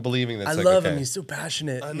yourself into believing that. I like, love okay. him. He's so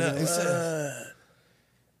passionate. I know.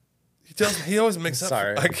 He always makes up.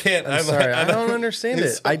 Sorry. I can't. I'm sorry. I don't understand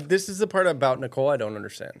it. This is the part about Nicole I don't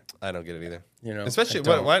understand. I don't get it either. Especially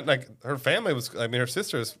like her family was. I mean, her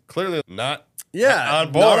sister is clearly not. Yeah,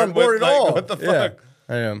 on board. not on board with, at like, all. What the Yeah, fuck?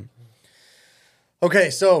 I am. Okay,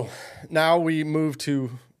 so now we move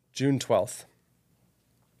to June 12th.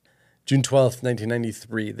 June 12th,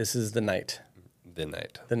 1993. This is the night. The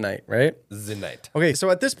night. The night, right? The night. Okay, so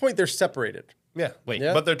at this point they're separated, Yeah. Wait.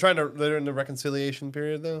 Yeah. But they're in the reconciliation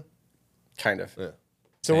period though. kind of. Yeah.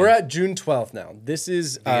 So we're at June 12th now. This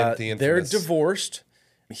is The they're infamous. divorced.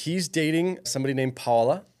 He's dating somebody named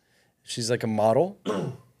Paula. She's like a model.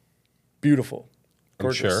 Beautiful.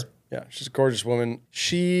 Gorgeous. sure. Yeah, she's a gorgeous woman.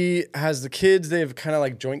 She has the kids. They have kind of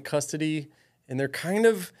like joint custody, and they're kind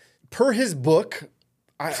of per his book.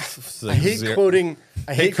 I hate quoting.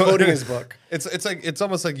 I hate quoting his book. It's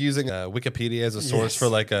almost like using Wikipedia as a source for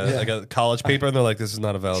like a college paper, and they're like, this is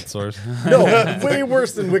not a valid source. No, way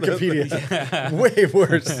worse than Wikipedia. Way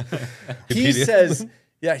worse. He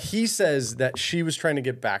says that she was trying to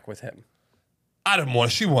get back with him. I didn't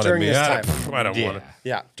want. She wanted During me. this I time. don't want it.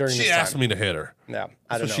 Yeah, during She this asked time. me to hit her. Yeah, That's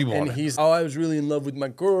I don't know. what she wanted. And he's, I was really in love with my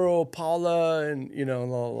girl, Paula, and blah,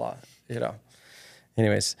 blah, blah,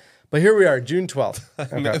 Anyways, but here we are, June 12th.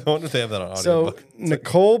 I wonder if they have that on audio. So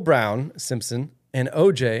Nicole Brown, Simpson, and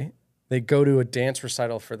OJ, they go to a dance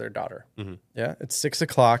recital for their daughter. Mm-hmm. Yeah, it's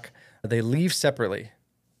 6:00. They leave separately.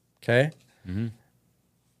 Okay. Mm-hmm.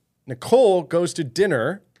 Nicole goes to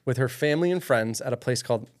dinner with her family and friends at a place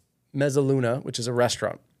called Mezzaluna, which is a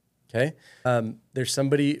restaurant. Okay. There's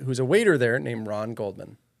somebody who's a waiter there named Ron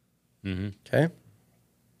Goldman. Mm-hmm. Okay.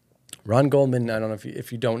 Ron Goldman, I don't know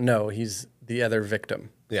if you don't know, he's the other victim.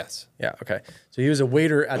 yes. Yeah, okay. So he was a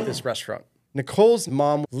waiter at this restaurant. Nicole's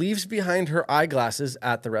mom leaves behind her eyeglasses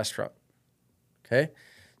at the restaurant. Okay.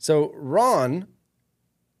 So Ron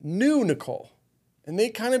knew Nicole and they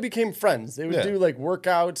kind of became friends. They would do like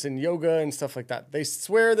workouts and yoga and stuff like that. They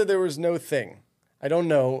swear that there was no thing. I don't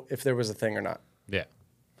know if there was a thing or not. Yeah.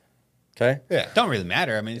 Okay. Yeah. Don't really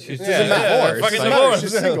matter. I mean, she's just Doesn't matter. fucking Doesn't divorce. matter.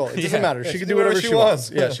 She's single. It doesn't matter. She can do whatever she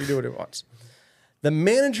wants. Yeah, she can do what she wants. The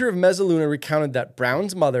manager of Mezzaluna recounted that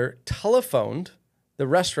Brown's mother telephoned the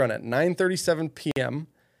restaurant at 9:37 p.m.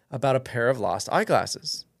 about a pair of lost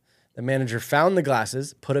eyeglasses. The manager found the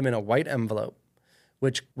glasses, put them in a white envelope,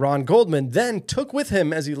 which Ron Goldman then took with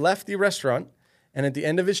him as he left the restaurant, and at the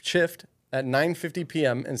end of his shift at 9:50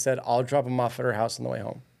 p.m. and said, "I'll drop them off at her house on the way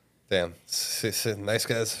home." Damn. Nice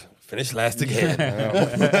guys. Finish last again.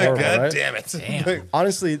 Horrible, God right? damn it.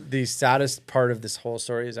 Honestly, the saddest part of this whole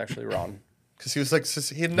story is actually Ron. Because he was like,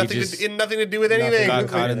 he had nothing, just- he had nothing to do with anything. got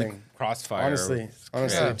caught in the Anything. crossfire. Honestly,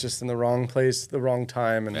 Yeah. just in the wrong place, the wrong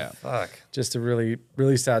time, and Fuck. just a really,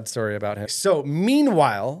 really sad story about him. So,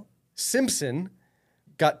 meanwhile, Simpson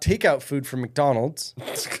got takeout food from McDonald's,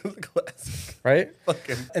 Classic. right?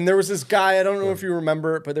 And there was this guy, I don't know if you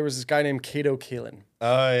remember, but there was this guy named Kato Kalin.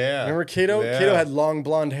 Oh, yeah. Remember Kato? Yeah. Kato had long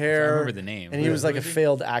blonde hair. I remember the name. And he was like a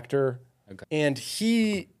failed actor. Okay. And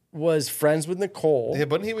he was friends with Nicole. Yeah,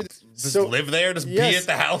 but he would just live there, just be at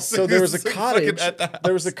the house. So there was a Just, like, cottage. fucking at the house.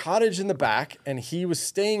 There was a cottage in the back, and he was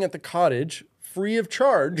staying at the cottage free of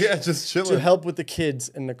charge. Yeah, just chilling. To help with the kids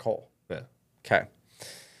and Nicole. Yeah. Okay.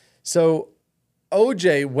 So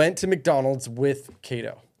OJ went to McDonald's with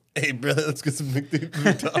Kato. Hey, brother, let's get some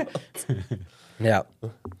McDonald's. Yeah.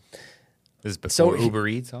 This is before Uber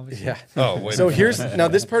Eats, obviously. Yeah. Oh, wait. So now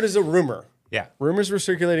this part is a rumor. Yeah. Rumors were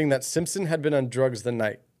circulating that Simpson had been on drugs that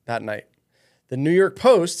night. The New York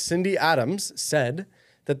Post, Cindy Adams, said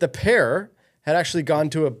that the pair had actually gone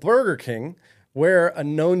to a Burger King where a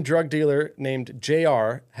known drug dealer named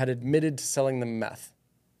JR had admitted to selling them meth.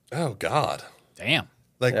 Oh, God. Damn.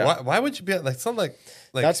 Like, why would you be like something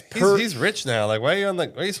like That's he's rich now? Like, why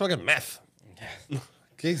are you smoking meth?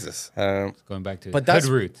 Jesus. Going back to But that's-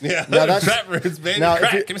 hood roots. Yeah, that's- that roots, baby. Now, if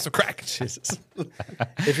Crack. you- Give me some crack. Jesus.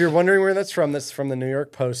 If you're wondering where that's from the New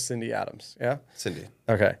York Post, Cindy Adams. Yeah? Cindy.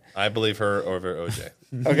 Okay. I believe her over OJ.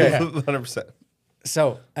 Okay. 100%.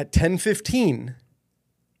 So at 10:15,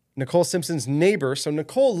 Nicole Simpson's neighbor, so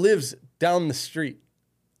Nicole lives down the street.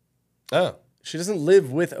 Oh. She doesn't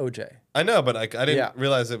live with OJ. I know, but I didn't Yeah.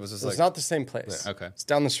 realize it was just So like... it's not the same place. Okay. It's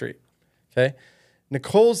down the street. Okay.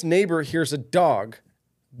 Nicole's neighbor hears a dog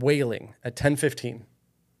wailing at 10:15.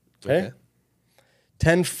 Okay.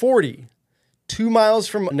 10:40, 2 miles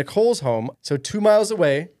from Nicole's home, so 2 miles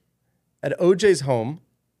away at OJ's home,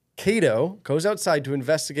 Kato goes outside to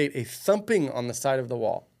investigate a thumping on the side of the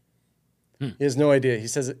wall. He has no idea. He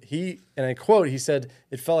says, and I quote, he said,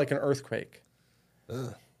 it felt like an earthquake.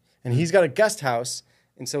 And he's got a guest house,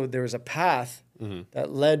 and so there was a path that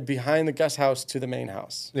led behind the guest house to the main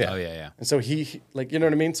house. Yeah. Oh, yeah. And so he like, you know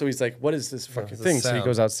what I mean? So he's like, what is this fucking this thing? So he sound?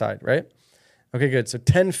 goes outside, right? Okay, good. So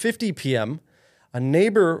 10:50 p.m., a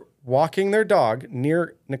neighbor walking their dog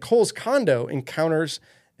near Nicole's condo encounters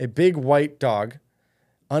a big white dog,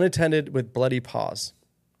 unattended with bloody paws.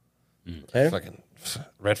 Okay? Fucking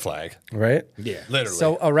red flag. Right? Yeah. Literally.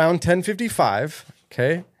 So around 10:55,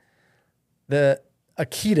 okay, the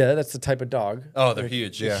Akita, that's the type of dog. oh, they're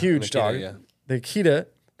huge. The Yeah. huge Nikita, dog. Yeah. The Akita,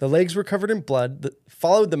 the legs were covered in blood,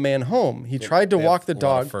 followed the man home. He tried to They walk have the a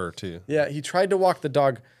lot of dog. fur, too. Yeah, he tried to walk the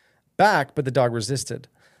dog back, but the dog resisted.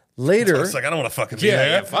 Later, It's like, I don't want to fucking be there.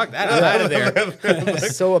 Yeah, fuck that. I'm out of there.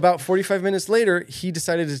 so about 45 minutes later, he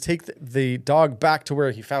decided to take the dog back to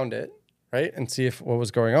where he found it, right, and see what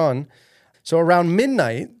was going on. So around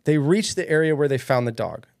midnight, they reached the area where they found the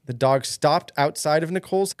dog. The dog stopped outside of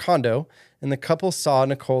Nicole's condo, and the couple saw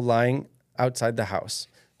Nicole lying outside the house.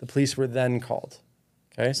 The police were then called.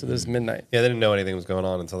 Okay, so this is midnight. Yeah, they didn't know anything was going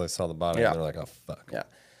on until they saw the body. Yeah. And they're like, oh, fuck. Yeah.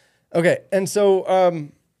 Okay, and so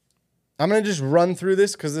I'm gonna just run through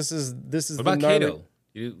this because this is What the about gnarly-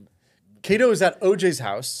 Kato? Kato is at OJ's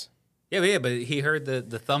house. Yeah, but he heard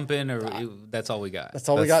the thumping, or that's all we got. That's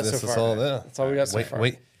all we got so This is far. all there. That's all we got so far.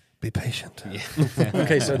 Wait. Be patient.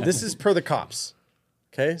 Okay, so this is per the cops.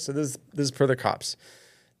 Okay, so this is per the cops.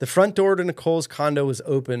 The front door to Nicole's condo was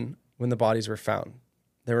open when the bodies were found.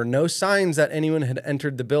 There were no signs that anyone had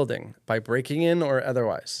entered the building by breaking in or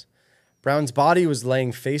otherwise. Brown's body was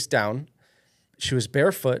laying face down. She was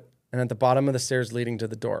barefoot and at the bottom of the stairs leading to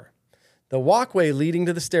the door. The walkway leading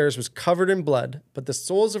to the stairs was covered in blood, but the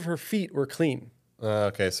soles of her feet were clean.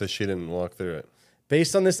 Okay, so she didn't walk through it.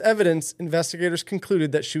 Based on this evidence, investigators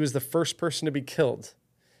concluded that she was the first person to be killed,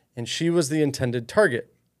 and she was the intended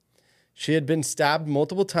target. She had been stabbed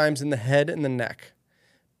multiple times in the head and the neck,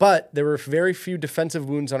 but there were very few defensive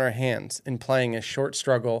wounds on her hands, implying a short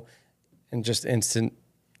struggle and just instant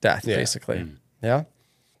death, basically. Yeah?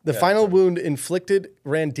 The final wound inflicted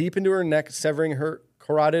ran deep into her neck, severing her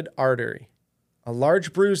carotid artery. A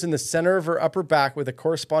large bruise in the center of her upper back with a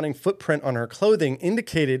corresponding footprint on her clothing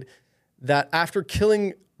indicated that after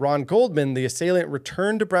killing Ron Goldman, the assailant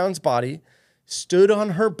returned to Brown's body, stood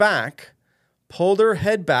on her back, pulled her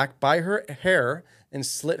head back by her hair, and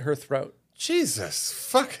slit her throat. Jesus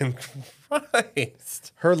fucking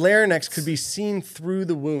Christ. Her larynx could be seen through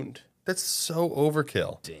the wound. That's so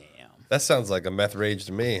overkill. Damn. That sounds like a meth rage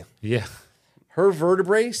to me. Yeah. Her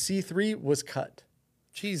vertebrae, C3, was cut.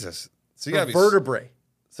 Jesus. So you Her gotta be vertebrae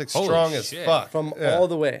it's like Holy strong as shit. fuck. from Yeah. all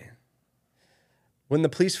the way. When the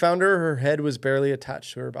police found her, her head was barely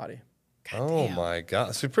attached to her body. Oh my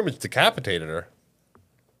god. So he pretty much decapitated her.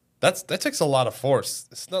 That takes a lot of force.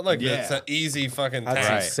 It's not like it's an easy fucking That's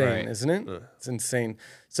task. insane, isn't it? It's insane.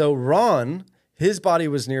 So Ron, his body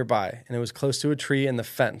was nearby, and it was close to a tree and the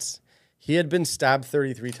fence. He had been stabbed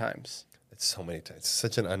 33 times. It's so many times. It's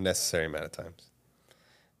such an unnecessary amount of times.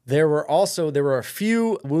 There were a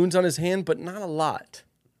few wounds on his hand, but not a lot.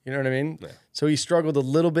 You know what I mean? Yeah. So he struggled a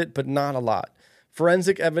little bit, but not a lot.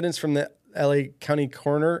 Forensic evidence from the LA County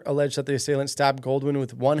coroner alleged that the assailant stabbed Goldman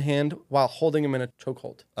with one hand while holding him in a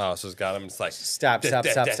chokehold. Oh, so it's got him. It's like stab.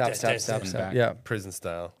 Yeah. Prison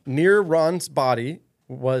style. Near Ron's body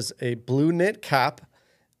was a blue knit cap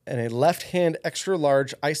and a left hand extra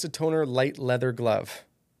large isotoner light leather glove.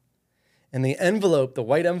 And the envelope, the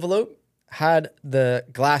white envelope, had the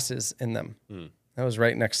glasses in them. That was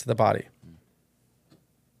right next to the body.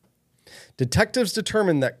 Detectives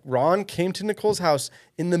determined that Ron came to Nicole's house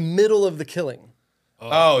in the middle of the killing.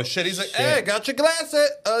 Oh shit! He's like, "Hey, I got your glasses."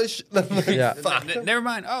 Oh shit! Yeah. Never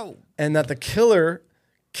mind. Oh. And that the killer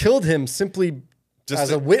killed him simply Just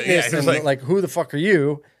as a witness and like, who the fuck are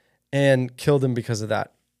you? And killed him because of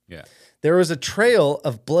that. Yeah. There was a trail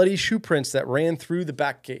of bloody shoe prints that ran through the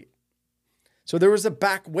back gate. So there was a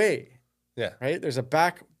back way. Yeah. Right? There's a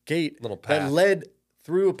back gate Little path. that led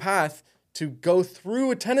through a path to go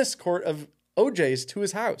through a tennis court of OJ's to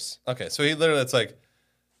his house. Okay, so he literally, it's like,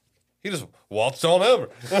 he just waltzed on over.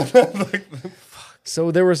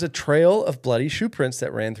 So there was a trail of bloody shoe prints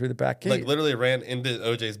that ran through the back gate. Like literally ran into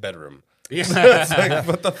OJ's bedroom. Yeah. It's like,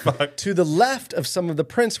 what the fuck? To the left of some of the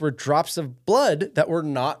prints were drops of blood that were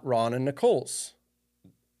not Ron and Nicole's.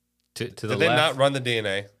 To the Did left. they not run the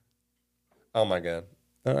DNA? Oh my God.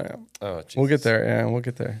 Yeah. Oh, Jesus. We'll get there. Yeah, we'll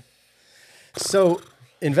get there. So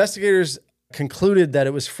investigators concluded that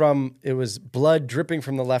it was blood dripping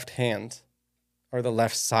from the left hand or the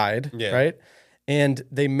left side, right? And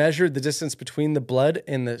they measured the distance between the blood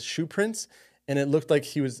and the shoe prints, and it looked like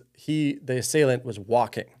the assailant was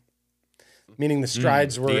walking, meaning the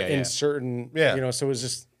strides were in certain, so it was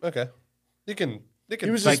just okay. You can. He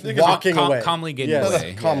was just walking away, calmly getting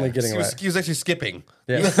away. Calmly getting away. He was actually skipping.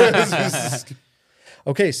 Yeah.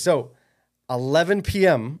 Okay, so 11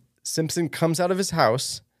 p.m. Simpson comes out of his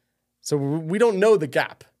house. So we don't know the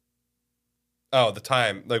gap. Oh, the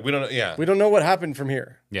time. Like, we don't know. Yeah. We don't know what happened from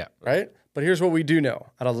here. Yeah. Right? But here's what we do know.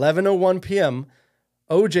 At 11:01 p.m.,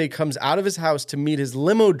 OJ comes out of his house to meet his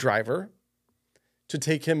limo driver to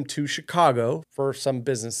take him to Chicago for some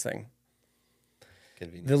business thing.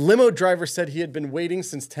 Convenient. The limo driver said he had been waiting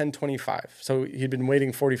since 10:25. So he'd been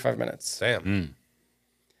waiting 45 minutes. Damn.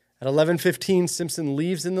 At 11:15, Simpson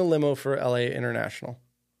leaves in the limo for LA International.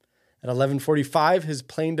 At 11:45, his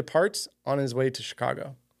plane departs on his way to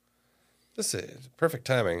Chicago. This is perfect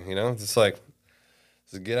timing, you know? It's like,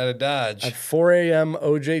 just get out of Dodge. At 4 a.m.,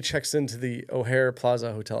 OJ checks into the O'Hare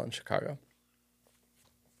Plaza Hotel in Chicago.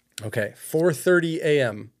 Okay, 4:30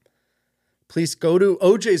 a.m. Police go to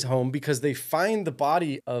OJ's home because they find the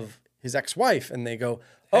body of his ex-wife, and they go,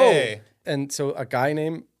 Hey. And so a guy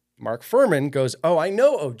named Mark Furman goes, oh, I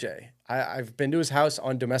know OJ. I've been to his house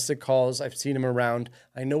on domestic calls. I've seen him around.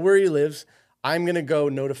 I know where he lives. I'm going to go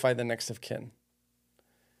notify the next of kin.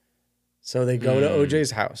 So they go to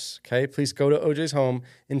OJ's house. Okay, police go to OJ's home.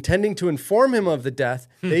 Intending to inform him of the death,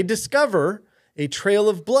 they discover a trail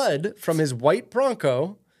of blood from his white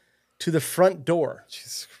Bronco to the front door.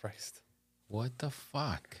 Jesus Christ. What the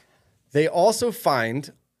fuck? They also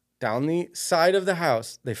find, down the side of the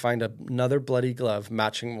house, they find another bloody glove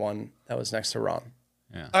matching one that was next to Ron.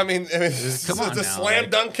 Yeah. I mean it's Come on a now, slam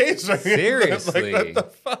like, dunk case right here. seriously. Like, what the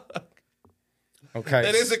fuck? Okay.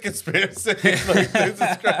 That is a conspiracy. Like,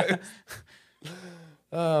 Jesus Christ.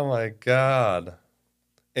 Oh my God.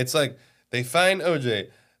 It's like they find OJ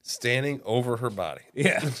standing over her body.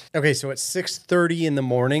 Yeah. Okay, so at 6:30 in the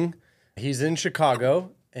morning, he's in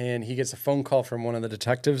Chicago, and he gets a phone call from one of the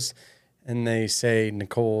detectives, and they say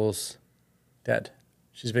Nicole's dead.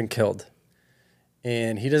 She's been killed.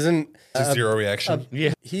 And he doesn't... Zero reaction.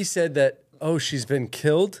 Yeah. He said that, oh, she's been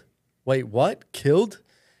killed? Wait, what? Killed?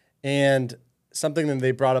 And something that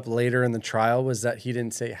they brought up later in the trial was that he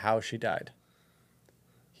didn't say how she died.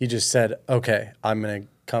 He just said, okay, I'm going to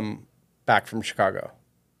come back from Chicago.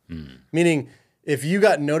 Meaning, if you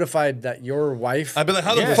got notified that your wife... I'd be like,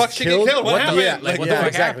 how the fuck she get killed? What happened? Yeah, Like, what the fuck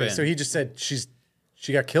exactly. happened? So he just said,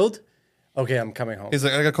 she got killed? Okay, I'm coming home. He's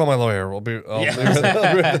like, I gotta call my lawyer. I'll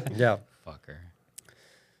Yeah. Fucker.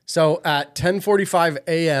 So at 10:45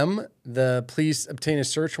 a.m., the police obtain a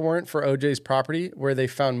search warrant for OJ's property where they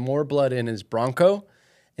found more blood in his Bronco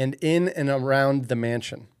and in and around the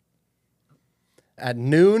mansion. At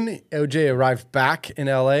noon, OJ arrived back in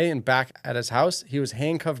LA and back at his house. He was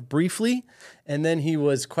handcuffed briefly, and then he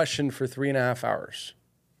was questioned for 3.5 hours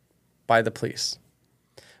by the police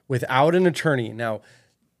without an attorney. Now,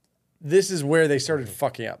 this is where they started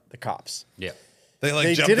fucking up, the cops. Yeah. They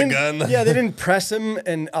like jumped the gun. Yeah, they didn't press him,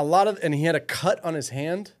 and he had a cut on his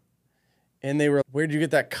hand. And they were, where'd you get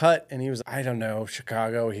that cut? And he was, I don't know,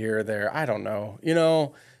 Chicago, here, there, I don't know,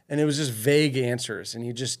 And it was just vague answers, and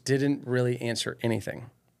he just didn't really answer anything.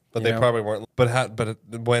 But they probably weren't. But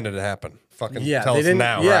when did it happen? Fucking tell us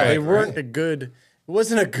now, yeah, right? they weren't it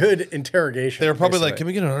wasn't a good interrogation. They were probably like, can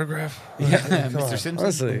we get an autograph? Yeah, Mr. Simpson.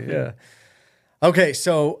 Honestly, yeah. Okay,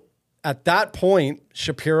 so at that point,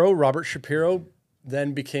 Robert Shapiro,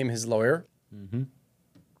 then became his lawyer. Mm-hmm.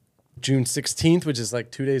 June 16th, which is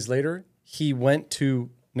like 2 days later, he went to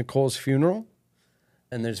Nicole's funeral,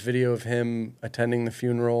 and there's video of him attending the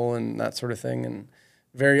funeral and that sort of thing, and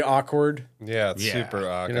very awkward. Yeah, it's super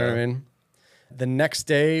awkward. You know what I mean? The next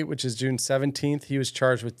day, which is June 17th, he was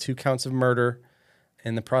charged with 2 counts of murder,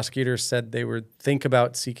 and the prosecutor said they would think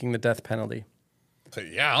about seeking the death penalty.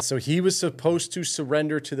 So he was supposed to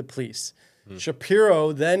surrender to the police.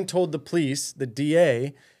 Shapiro then told the police, the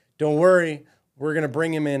DA, don't worry, we're going to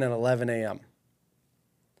bring him in at 11 a.m.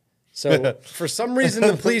 So for some reason,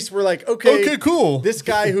 the police were like, okay, cool. This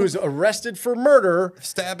guy who's arrested for murder,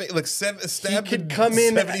 stabbing, like stabbed, he could come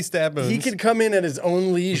in. 70 stab wounds. He could come in at his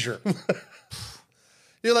own leisure.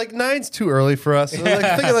 You're like 9's too early for us. So like,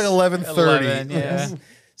 think of like 11:30. Yeah.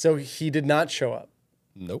 So he did not show up.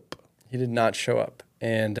 Nope. He did not show up,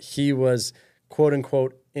 and he was quote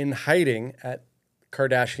unquote in hiding at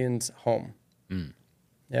Kardashian's home.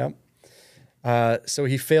 Yeah. So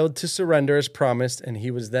he failed to surrender as promised, and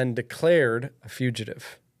he was then declared a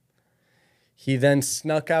fugitive. He then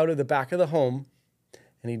snuck out of the back of the home,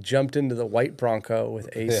 and he jumped into the white Bronco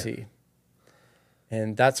with AC.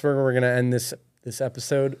 And that's where we're going to end this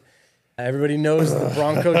episode. Everybody knows the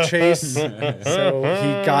Bronco chase. So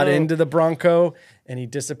he got into the Bronco, and he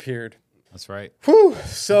disappeared. That's right. Whew.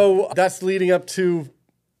 So that's leading up to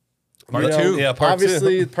Part two. Yeah, part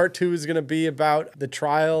obviously, two. part 2 is going to be about the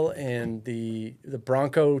trial and the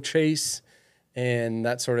Bronco chase and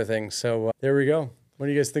that sort of thing. So there we go. What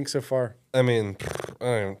do you guys think so far? I mean,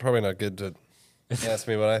 probably not good to ask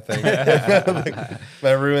me what I think.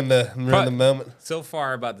 I ruined the moment. So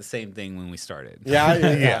far about the same thing when we started.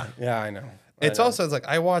 Yeah, I know. It's like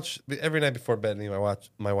I watch every night before bed.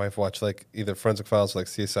 My wife watch like either Forensic Files or like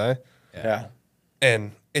CSI. Yeah.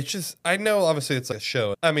 And it's just, I know obviously it's like a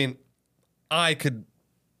show. I mean,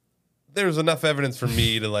 there's enough evidence for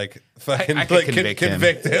me to like fucking I could convict him.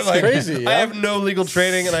 Like, crazy, I yeah. have no legal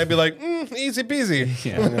training, and I'd be like, easy peasy.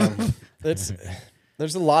 Yeah.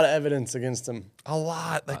 There's a lot of evidence against him. A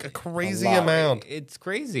lot, like a crazy amount. It's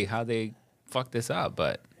crazy how they fucked this up,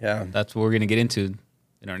 but Yeah. that's what we're going to get into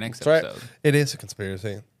in our next That's right. episode. It is a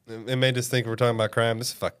conspiracy. It made us think we're talking about crime. This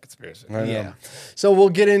is a fucking conspiracy. I know. Yeah. So we'll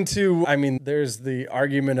get into, there's the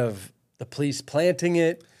argument of the police planting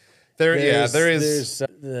it. There is. There's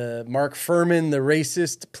the Mark Furman, the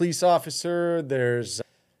racist police officer. There's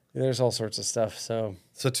all sorts of stuff. So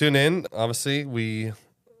tune in. Obviously, we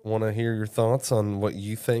want to hear your thoughts on what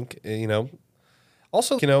you think.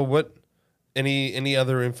 Also, what any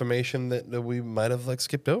other information that we might have like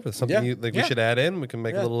skipped over. Something we should add in. We can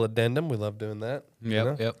make a little addendum. We love doing that.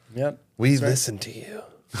 Yep. We listen to you.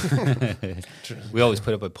 We always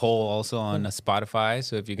put up a poll also on Spotify.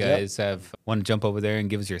 So if you guys want to jump over there and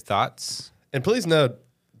give us your thoughts. And please note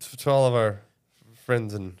to all of our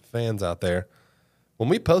friends and fans out there, when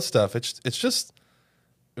we post stuff, it's just,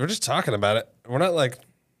 we're just talking about it. We're not like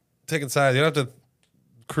taking sides. You don't have to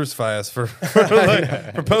crucify us for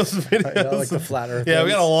posting videos. Not like the flat earth. Yeah, we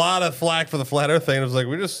got a lot of flack for the flat earth thing. It was like,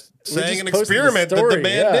 we're just saying an posted experiment that the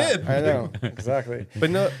man did. I know, exactly.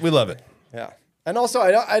 But no, we love it. Yeah. And also,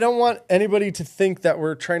 I don't want anybody to think that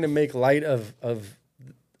we're trying to make light of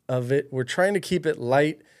it. We're trying to keep it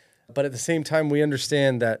light, but at the same time, we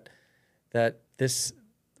understand that this,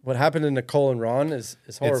 what happened to Nicole and Ron is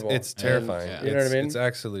horrible. It's terrifying. You know what I mean? It's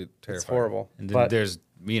absolute terrifying. It's horrible. And But there's,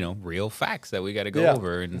 real facts that we got to go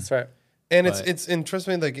over. And that's right. And and trust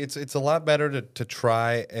me, like it's a lot better to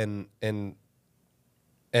try and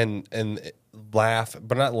laugh,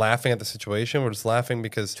 but not laughing at the situation. We're just laughing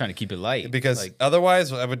because trying to keep it light. Because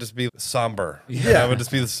otherwise, I would just be somber. Yeah. I would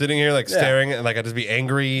just be sitting here like staring, and like I'd just be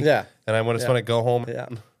angry. Yeah. And I just want to go home. Yeah.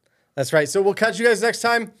 That's right. So we'll catch you guys next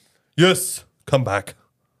time. Yes, come back.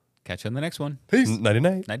 Catch you on the next one. Peace. Nighty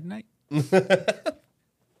night. Night night.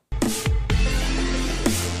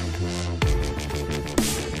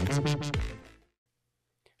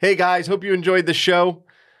 Hey guys, hope you enjoyed the show.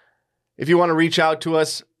 If you want to reach out to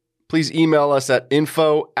us, please email us at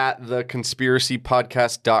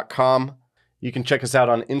info@theconspiracypodcast.com. You can check us out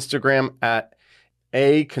on Instagram at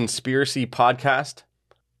A Conspiracy Podcast.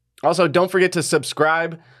 Also, don't forget to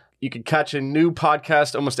subscribe, You can catch a new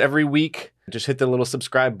podcast almost every week. Just hit the little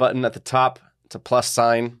subscribe button at the top. It's a plus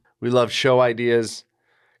sign. We love show ideas,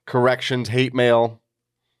 corrections, hate mail.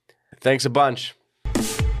 Thanks a bunch.